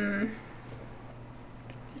 The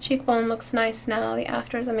cheekbone looks nice now. The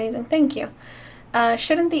after is amazing. Thank you.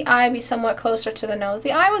 Shouldn't the eye be somewhat closer to the nose?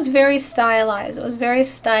 The eye was very stylized. It was very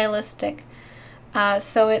stylistic.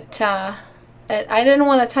 So I didn't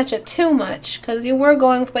want to touch it too much because you were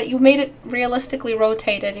going, but you made it realistically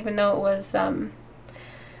rotated, even though it was,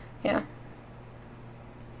 yeah.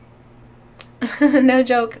 No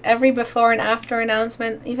joke. Every before and after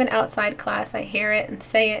announcement, even outside class, I hear it and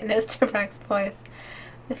say it in Istebrak's voice.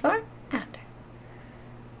 Before, after.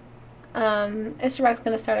 Istebrak's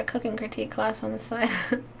going to start a cooking critique class on the side.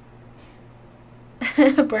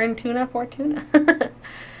 Burn tuna, poor tuna.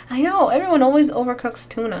 I know, everyone always overcooks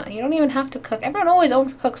tuna. You don't even have to cook. Everyone always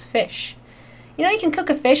overcooks fish. You know you can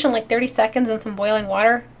cook a fish in like 30 seconds in some boiling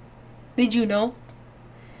water? Did you know?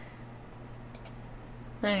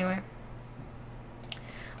 Anyway.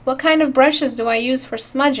 What kind of brushes do I use for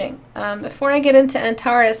smudging? Before I get into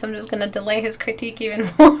Antares, I'm just going to delay his critique even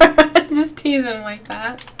more. Just tease him like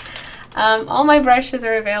that. All my brushes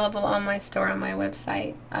are available on my store on my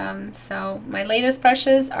website. So my latest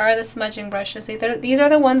brushes are the smudging brushes. These are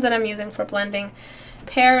the ones that I'm using for blending,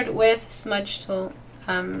 paired with smudge tool.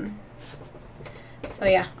 So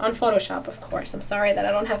yeah, on Photoshop, of course. I'm sorry that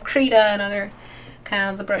I don't have Krita and other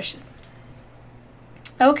kinds of brushes.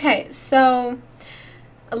 Okay, so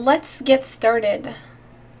let's get started.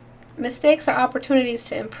 Mistakes are opportunities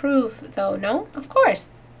to improve, though. No? Of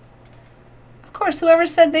course. Of course, whoever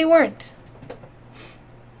said they weren't.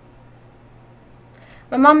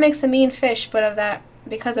 My mom makes a mean fish, but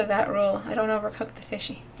because of that rule, I don't overcook the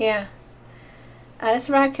fishy. Yeah.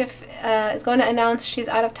 Istebrak is going to announce she's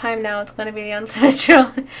out of time now. It's going to be the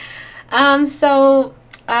unnatural. So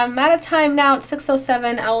I'm out of time now at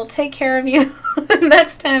 6:07. I will take care of you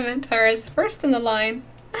next time. Antares first in the line.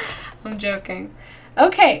 I'm joking.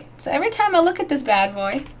 Okay, so every time I look at this bad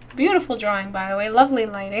boy, beautiful drawing by the way, lovely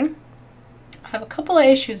lighting. I have a couple of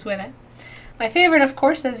issues with it. My favorite, of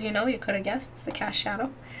course, as you know, you could have guessed, it's the cast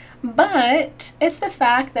shadow. But it's the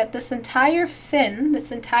fact that this entire fin,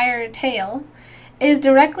 this entire tail, is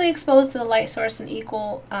directly exposed to the light source in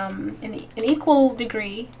equal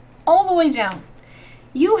degree all the way down.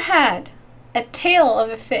 You had a tail of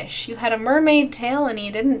a fish. You had a mermaid tail, and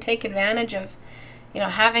you didn't take advantage of,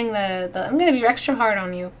 having the I'm going to be extra hard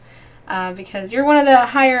on you because you're one of the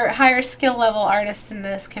higher skill level artists in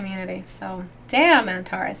this community. So, damn,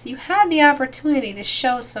 Antares, you had the opportunity to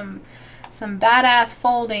show some badass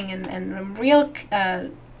folding and real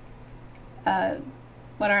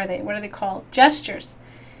what are they called? Gestures.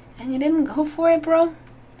 And you didn't go for it, bro?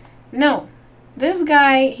 No. This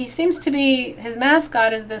guy, he seems to be, his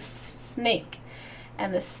mascot is this snake.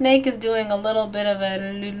 And the snake is doing a little bit of a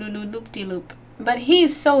loop-de-loop. But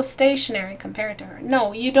he's so stationary compared to her.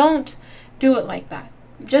 No, you don't do it like that.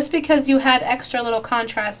 Just because you had extra little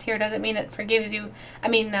contrast here doesn't mean it forgives you.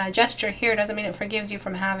 Gesture here doesn't mean it forgives you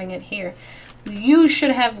from having it here. You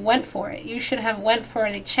should have went for it. You should have went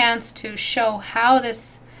for the chance to show how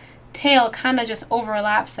this tail kind of just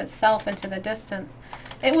overlaps itself into the distance.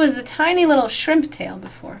 It was a tiny little shrimp tail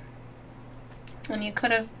before. And you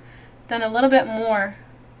could have done a little bit more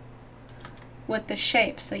with the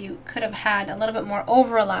shape. So you could have had a little bit more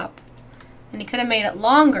overlap. And you could have made it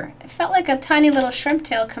longer. It felt like a tiny little shrimp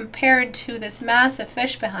tail compared to this massive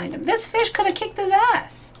fish behind him. This fish could have kicked his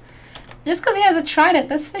ass. Just because he has a trident,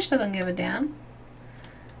 this fish doesn't give a damn.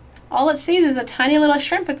 All it sees is a tiny little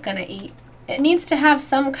shrimp it's going to eat. It needs to have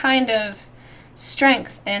some kind of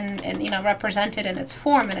strength and represented in its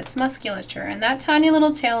form and its musculature. And that tiny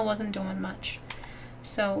little tail wasn't doing much.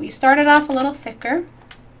 So you start it off a little thicker,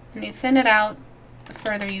 and you thin it out the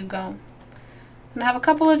further you go. And I have a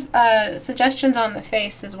couple of suggestions on the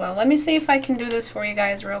face as well. Let me see if I can do this for you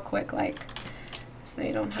guys real quick, like, so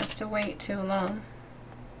you don't have to wait too long.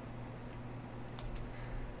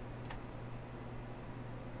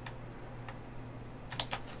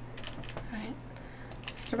 Alright,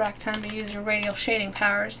 Istebrak, time to use your radial shading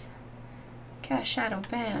powers. Cast shadow,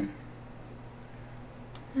 bam.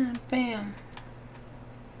 Bam.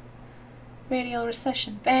 Radial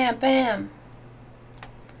recession, bam, bam.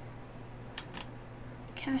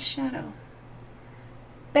 Cast shadow,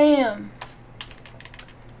 bam.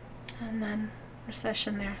 And then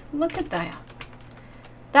recession there. Look at that.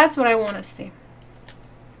 That's what I want to see.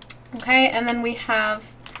 Okay, and then we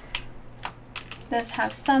have this,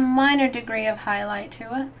 have some minor degree of highlight to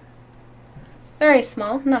it. Very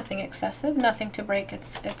small, nothing excessive, nothing to break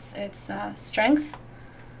its strength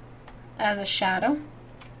as a shadow.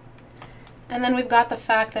 And then we've got the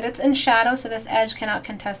fact that it's in shadow, so this edge cannot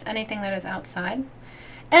contest anything that is outside.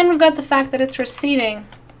 And we've got the fact that it's receding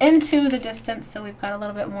into the distance, so we've got a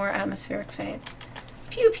little bit more atmospheric fade.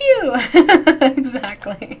 Pew pew!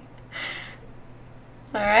 Exactly.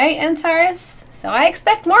 Alright, Antares. So I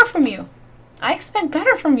expect more from you. I expect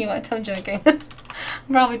better from you. I'm joking. I'm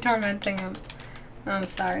probably tormenting him. I'm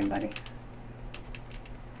sorry, buddy.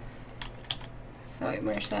 So I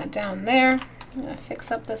merge that down there. I'm going to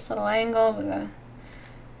fix up this little angle with a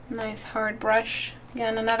nice hard brush.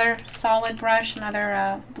 Again, another solid brush,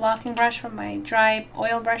 another blocking brush from my dry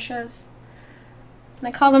oil brushes. And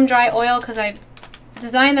I call them dry oil because I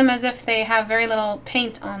design them as if they have very little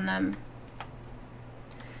paint on them.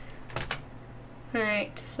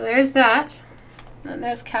 Alright, so there's that. And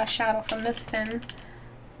there's cast shadow from this fin.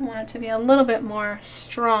 I want it to be a little bit more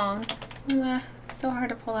strong. It's so hard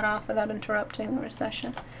to pull it off without interrupting the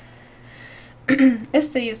recession.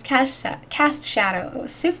 Ista used cast shadow. It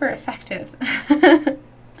was super effective.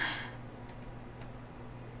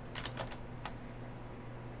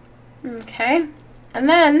 Okay, and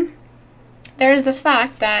then there's the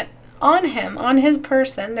fact that on him, on his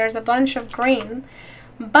person, there's a bunch of green,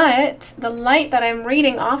 but the light that I'm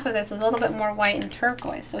reading off of this is a little bit more white and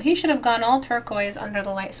turquoise. So he should have gone all turquoise under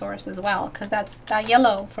the light source as well, because that's that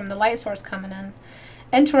yellow from the light source coming in,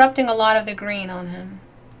 interrupting a lot of the green on him.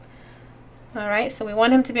 Alright, so we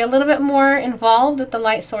want him to be a little bit more involved with the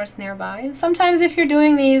light source nearby. And sometimes if you're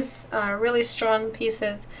doing these really strong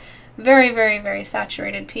pieces, very, very, very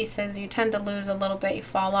saturated pieces, you tend to lose a little bit, you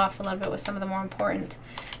fall off a little bit with some of the more important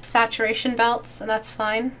saturation belts, and that's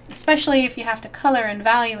fine. Especially if you have to color and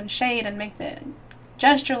value and shade and make the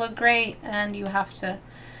gesture look great, and you have to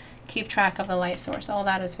keep track of the light source. All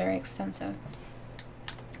that is very extensive.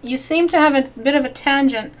 You seem to have a bit of a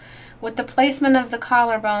tangent with the placement of the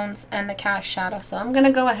collarbones and the cast shadow. So I'm going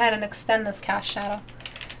to go ahead and extend this cast shadow.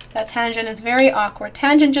 That tangent is very awkward.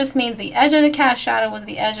 Tangent just means the edge of the cast shadow was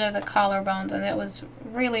the edge of the collarbones, and it was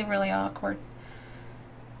really, really awkward.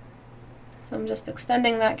 So I'm just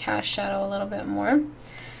extending that cast shadow a little bit more.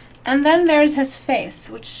 And then there's his face,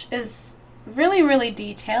 which is really, really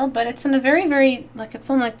detailed, but it's in a very, very, like, it's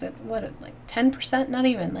on like the, what, like 10%, not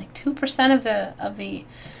even, like 2% of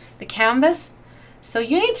the canvas. So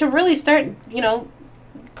you need to really start, you know,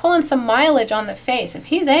 pulling some mileage on the face. If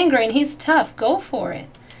he's angry and he's tough, go for it.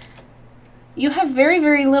 You have very,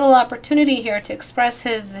 very little opportunity here to express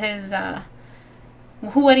his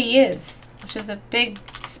what he is, which is the big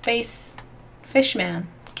space fish man,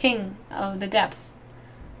 king of the depth,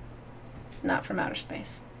 not from outer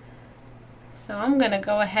space. So I'm going to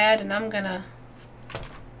go ahead and I'm going to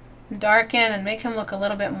darken and make him look a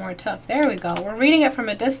little bit more tough. There we go. We're reading it from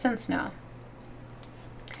a distance now.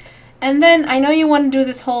 And then I know you want to do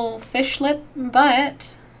this whole fish lip,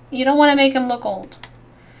 but you don't want to make him look old.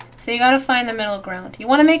 So you got to find the middle ground. You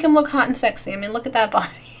want to make him look hot and sexy. I mean, look at that body.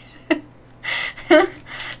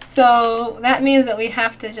 So that means that we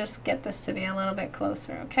have to just get this to be a little bit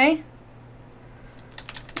closer, okay?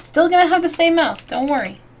 It's still going to have the same mouth. Don't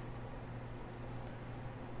worry.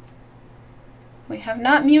 We have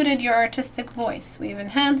not muted your artistic voice. We've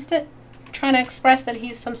enhanced it. We're trying to express that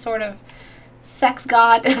he's some sort of sex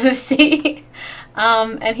god of the sea.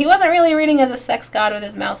 And he wasn't really reading as a sex god with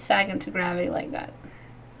his mouth sagging to gravity like that.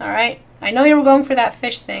 Alright? I know you were going for that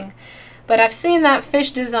fish thing, but I've seen that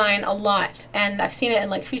fish design a lot, and I've seen it in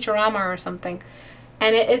like Futurama or something.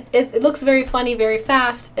 And it looks very funny very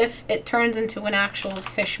fast if it turns into an actual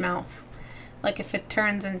fish mouth. Like if it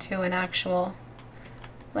turns into an actual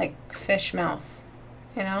like fish mouth,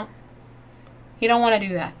 you know? You don't want to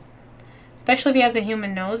do that. Especially if he has a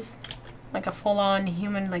human nose. Like a full-on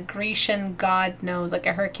human, like Grecian god nose, like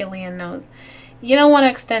a Herculean nose. You don't want to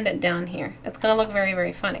extend it down here. It's going to look very,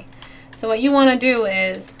 very funny. So what you want to do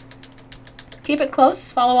is keep it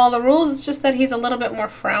close, follow all the rules. It's just that he's a little bit more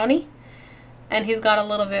frowny, and he's got a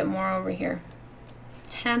little bit more over here.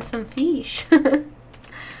 Handsome fish. Okie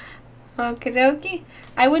dokie.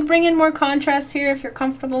 I would bring in more contrast here if you're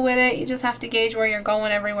comfortable with it. You just have to gauge where you're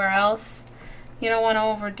going everywhere else. You don't want to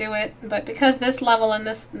overdo it. But because this level and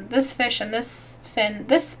this fish and this fin,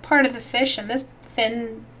 this part of the fish and this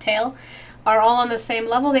fin tail are all on the same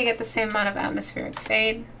level, they get the same amount of atmospheric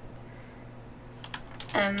fade.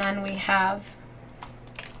 And then we have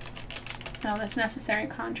this necessary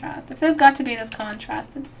contrast. If there's got to be this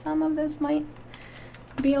contrast, and some of this might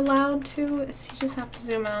be allowed to, you just have to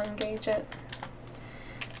zoom out and gauge it.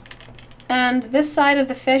 And this side of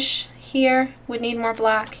the fish here would need more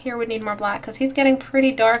black, here would need more black, because he's getting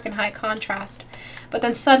pretty dark and high contrast. But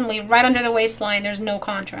then suddenly, right under the waistline, there's no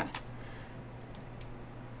contrast.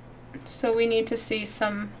 So we need to see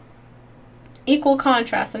some equal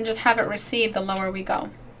contrast and just have it recede the lower we go.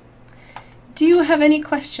 Do you have any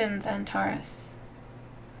questions, Antares?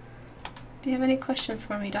 Do you have any questions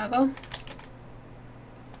for me, doggo?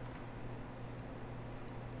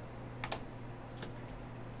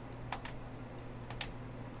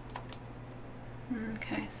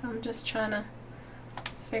 Okay, so I'm just trying to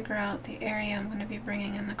figure out the area I'm going to be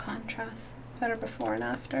bringing in the contrast. Better before and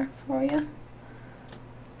after for you.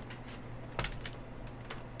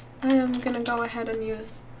 I am going to go ahead and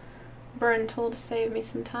use burn tool to save me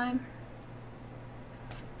some time.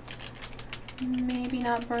 Maybe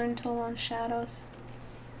not burn tool on shadows.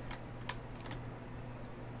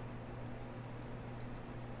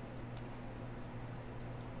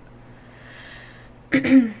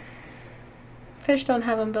 Fish don't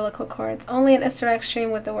have umbilical cords. Only an Istebrak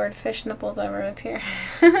stream with the word fish nipples ever appear.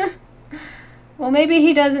 Well, maybe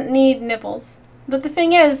he doesn't need nipples. But the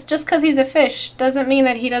thing is, just because he's a fish doesn't mean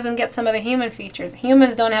that he doesn't get some of the human features.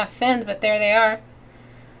 Humans don't have fins, but there they are.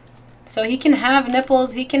 So he can have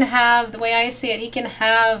nipples, he can have, the way I see it, he can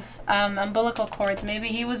have umbilical cords. Maybe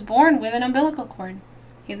he was born with an umbilical cord.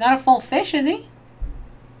 He's not a full fish, is he?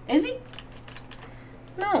 Is he?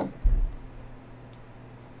 No.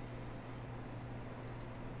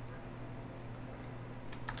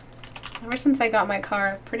 Ever since I got my car,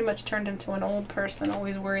 I've pretty much turned into an old person,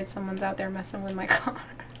 always worried someone's out there messing with my car.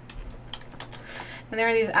 And there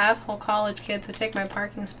are these asshole college kids who take my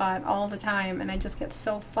parking spot all the time, and I just get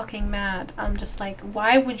so fucking mad. I'm just like,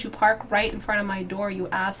 why would you park right in front of my door, you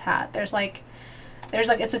asshat? There's like,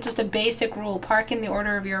 it's just a basic rule. Park in the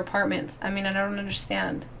order of your apartments. I mean, I don't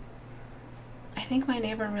understand. I think my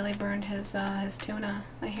neighbor really burned his tuna.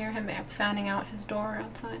 I hear him fanning out his door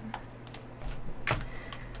outside.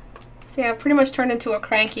 So yeah, I've pretty much turned into a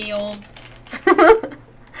cranky old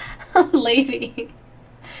lady.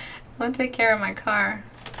 I want to take care of my car.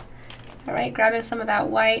 Alright, grabbing some of that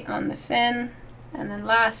white on the fin. And then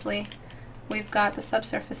lastly, we've got the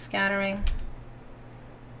subsurface scattering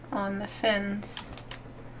on the fins.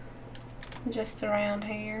 Just around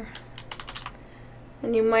here.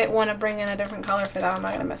 And you might want to bring in a different color for that. I'm not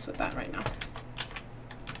going to mess with that right now.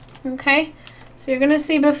 Okay, so you're going to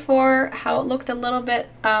see before how it looked a little bit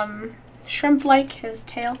shrimp-like, his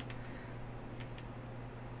tail.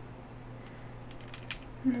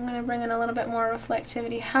 And I'm going to bring in a little bit more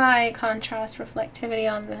reflectivity, high contrast reflectivity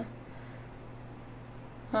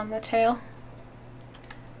on the tail.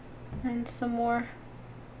 And some more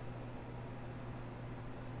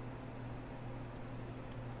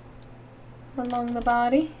along the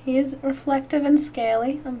body. He is reflective and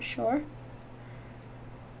scaly, I'm sure.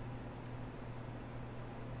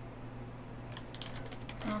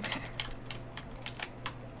 Okay.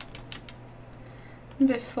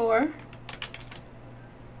 Before.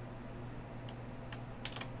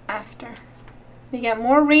 After. You get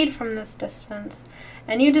more read from this distance.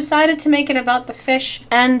 And you decided to make it about the fish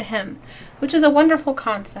and him, which is a wonderful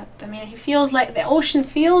concept. I mean, he feels like the ocean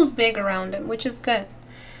feels big around him, which is good.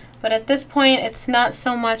 But at this point, it's not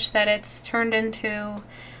so much that it's turned into,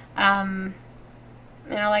 you know,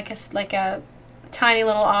 like a tiny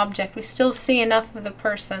little object. We still see enough of the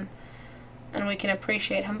person, and we can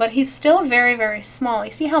appreciate him. But he's still very, very small.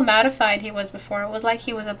 You see how mattified he was before? It was like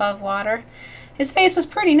he was above water. His face was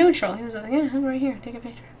pretty neutral. He was like, yeah, I'm right here, take a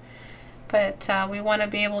picture. But we want to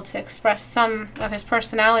be able to express some of his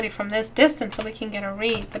personality from this distance so we can get a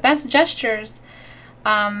read. The best gestures,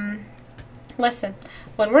 listen,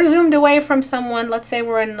 when we're zoomed away from someone, let's say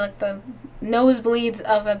we're in like the nosebleeds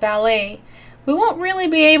of a ballet, we won't really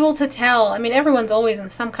be able to tell. I mean, everyone's always in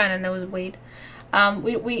some kind of nosebleed.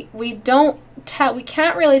 We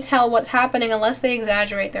can't really tell what's happening unless they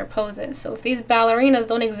exaggerate their poses. So if these ballerinas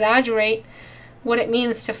don't exaggerate what it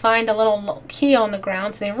means to find a little key on the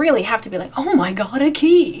ground. So they really have to be like, oh my god, a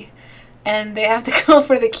key. And they have to go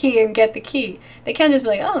for the key and get the key. They can't just be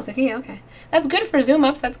like, oh, it's a key, okay. That's good for zoom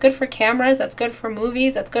ups, that's good for cameras, that's good for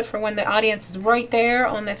movies, that's good for when the audience is right there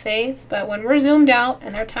on the face. But when we're zoomed out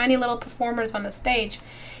and they're tiny little performers on the stage,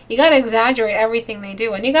 you got to exaggerate everything they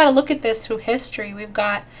do. And you got to look at this through history. We've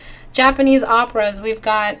got Japanese operas, we've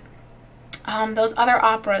got those other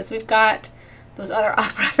operas, we've got those other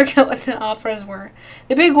opera, I forget what the operas were.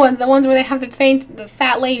 The big ones, the ones where they have the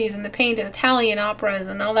fat ladies and the painted Italian operas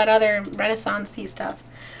and all that other Renaissance-y stuff.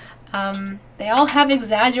 They all have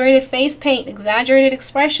exaggerated face paint, exaggerated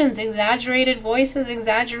expressions, exaggerated voices,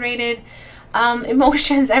 exaggerated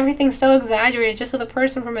emotions. Everything's so exaggerated just so the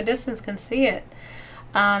person from a distance can see it.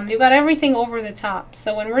 You've got everything over the top.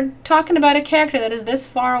 So when we're talking about a character that is this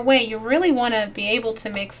far away, you really want to be able to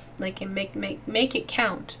make it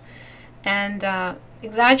count. And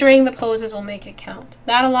exaggerating the poses will make it count.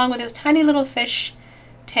 That, along with his tiny little fish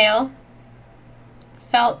tail,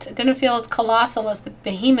 it didn't feel as colossal as the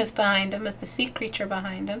behemoth behind him, as the sea creature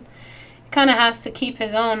behind him. It kind of has to keep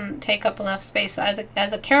his own, take up enough space. So as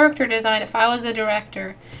a character design, if I was the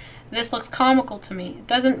director, this looks comical to me. It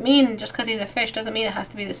doesn't mean, just because he's a fish, doesn't mean it has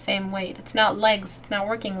to be the same weight. It's not legs. It's not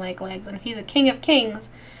working like legs. And if he's a king of kings,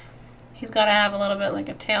 he's got to have a little bit like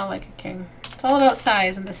a tail like a king. It's all about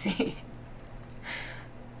size in the sea.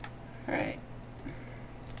 Alright.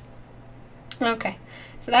 Okay.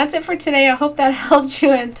 So that's it for today. I hope that helped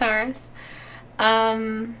you, Antares.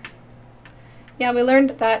 Yeah, we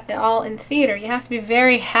learned that all in theater. You have to be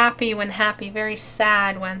very happy when happy, very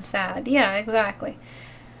sad when sad. Yeah, exactly.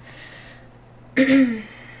 I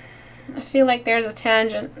feel like there's a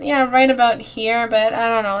tangent. Yeah, right about here, but I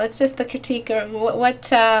don't know. It's just the critique. Or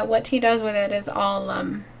what he does with it is all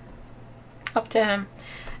up to him.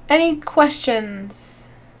 Any questions?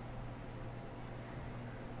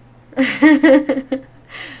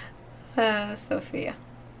 Sophia.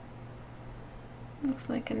 Looks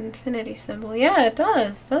like an infinity symbol. Yeah, it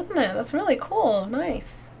does, doesn't it? That's really cool.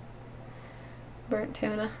 Nice. Burnt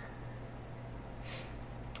tuna.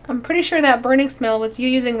 I'm pretty sure that burning smell was you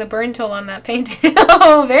using the burn tool on that painting.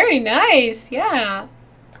 Oh, very nice. Yeah.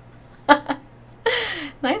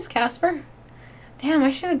 Nice, Casper. Damn,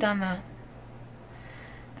 I should have done that.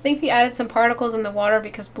 I think we added some particles in the water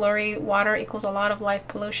because blurry water equals a lot of life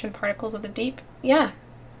pollution, particles of the deep. Yeah.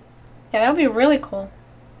 Yeah, that would be really cool.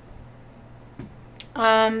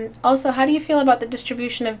 Also, how do you feel about the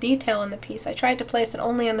distribution of detail in the piece? I tried to place it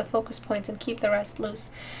only on the focus points and keep the rest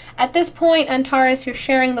loose. At this point, Antares, you're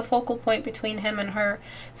sharing the focal point between him and her,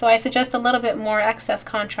 so I suggest a little bit more excess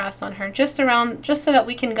contrast on her, just so that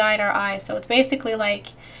we can guide our eyes. So it's basically like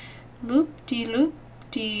loop-de-loop,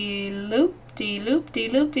 de-loop, de-loop,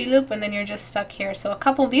 de-loop, de-loop, and then you're just stuck here. So a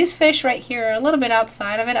couple of these fish right here are a little bit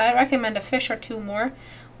outside of it. I recommend a fish or two more.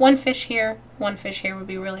 One fish here would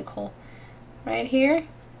be really cool. Right here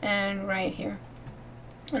and right here.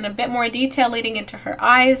 And a bit more detail leading into her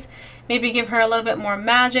eyes. Maybe give her a little bit more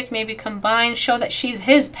magic. Maybe combine, show that she's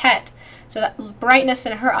his pet. So that brightness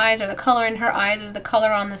in her eyes, or the color in her eyes, is the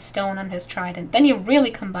color on the stone on his trident. Then you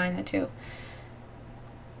really combine the two.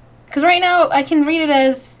 Because right now I can read it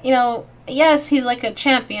as, you know, yes, he's like a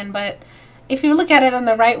champion, but if you look at it in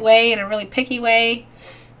the right way, in a really picky way,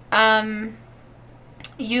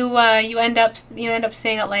 you end up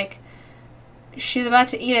seeing it like she's about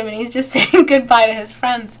to eat him and he's just saying goodbye to his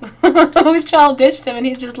friends, which all ditched him, and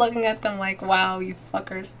he's just looking at them like, wow, you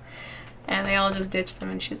fuckers. And they all just ditched him,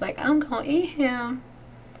 and she's like, I'm gonna eat him.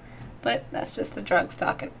 But that's just the drugs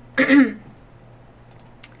talking. Alaikum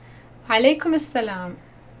assalam.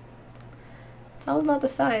 It's all about the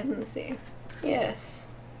size and the sea. Yes.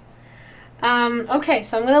 Okay,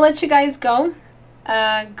 so I'm gonna let you guys go.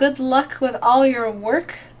 Good luck with all your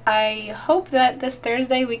work. I hope that this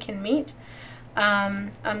Thursday we can meet.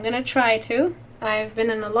 I'm gonna try to. I've been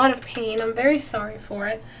in a lot of pain. I'm very sorry for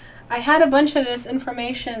it. I had a bunch of this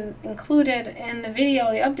information included in the video,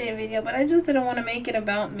 the update video, but I just didn't want to make it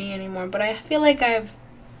about me anymore. But I feel like I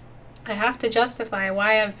have to justify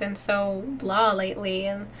why I've been so blah lately,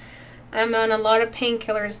 and I'm on a lot of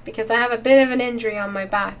painkillers because I have a bit of an injury on my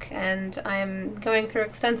back, and I'm going through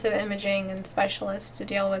extensive imaging and specialists to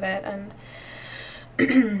deal with it. And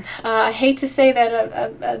I hate to say that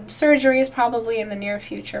a surgery is probably in the near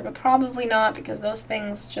future, but probably not, because those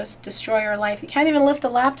things just destroy your life. You can't even lift a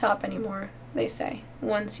laptop anymore, they say,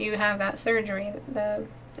 once you have that surgery, the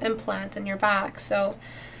implant in your back. So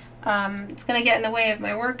it's going to get in the way of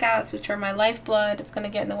my workouts, which are my lifeblood. It's going to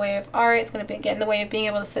get in the way of art. It's going to get in the way of being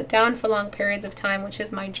able to sit down for long periods of time, which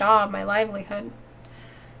is my job, my livelihood.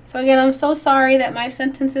 So again, I'm so sorry that my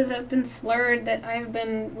sentences have been slurred, that I've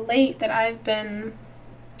been late, that I've been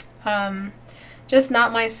just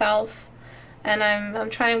not myself. And I'm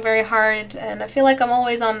trying very hard, and I feel like I'm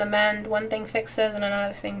always on the mend. One thing fixes and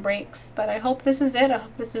another thing breaks. But I hope this is it. I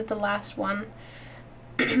hope this is the last one.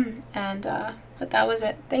 And but that was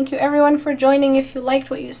it. Thank you everyone for joining. If you liked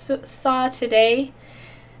what you saw today,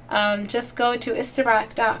 just go to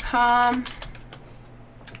istebrak.com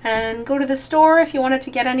and go to the store if you wanted to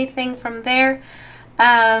get anything from there.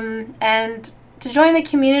 And to join the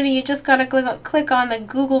community, you just gotta click on the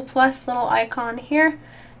Google Plus little icon here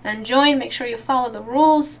and join. Make sure you follow the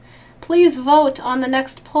rules. Please vote on the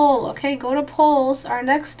next poll. Okay, go to polls. Our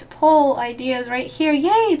next poll idea is right here.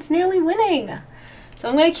 Yay, it's nearly winning. So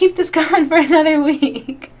I'm gonna keep this going for another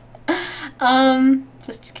week.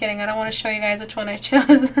 Just kidding. I don't want to show you guys which one I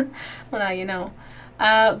chose. Well, now you know.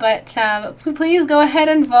 But please go ahead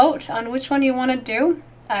and vote on which one you want to do.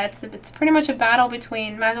 It's pretty much a battle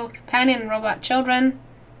between magical companion and robot children,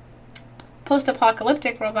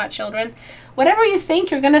 post-apocalyptic robot children. Whatever you think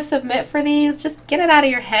you're going to submit for these, just get it out of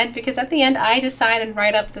your head, because at the end I decide and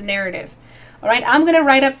write up the narrative. Alright, I'm going to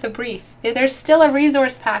write up the brief. There's still a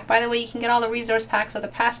resource pack. By the way, you can get all the resource packs of the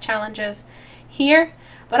past challenges here.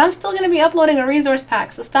 But I'm still going to be uploading a resource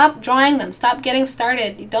pack, so stop drawing them. Stop getting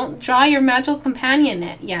started. You don't draw your magical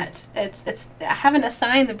companion yet. I haven't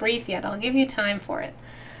assigned the brief yet. I'll give you time for it.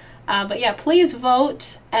 But yeah, please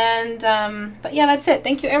vote. And but yeah, that's it.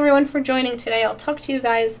 Thank you everyone for joining today. I'll talk to you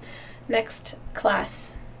guys next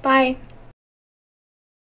class. Bye.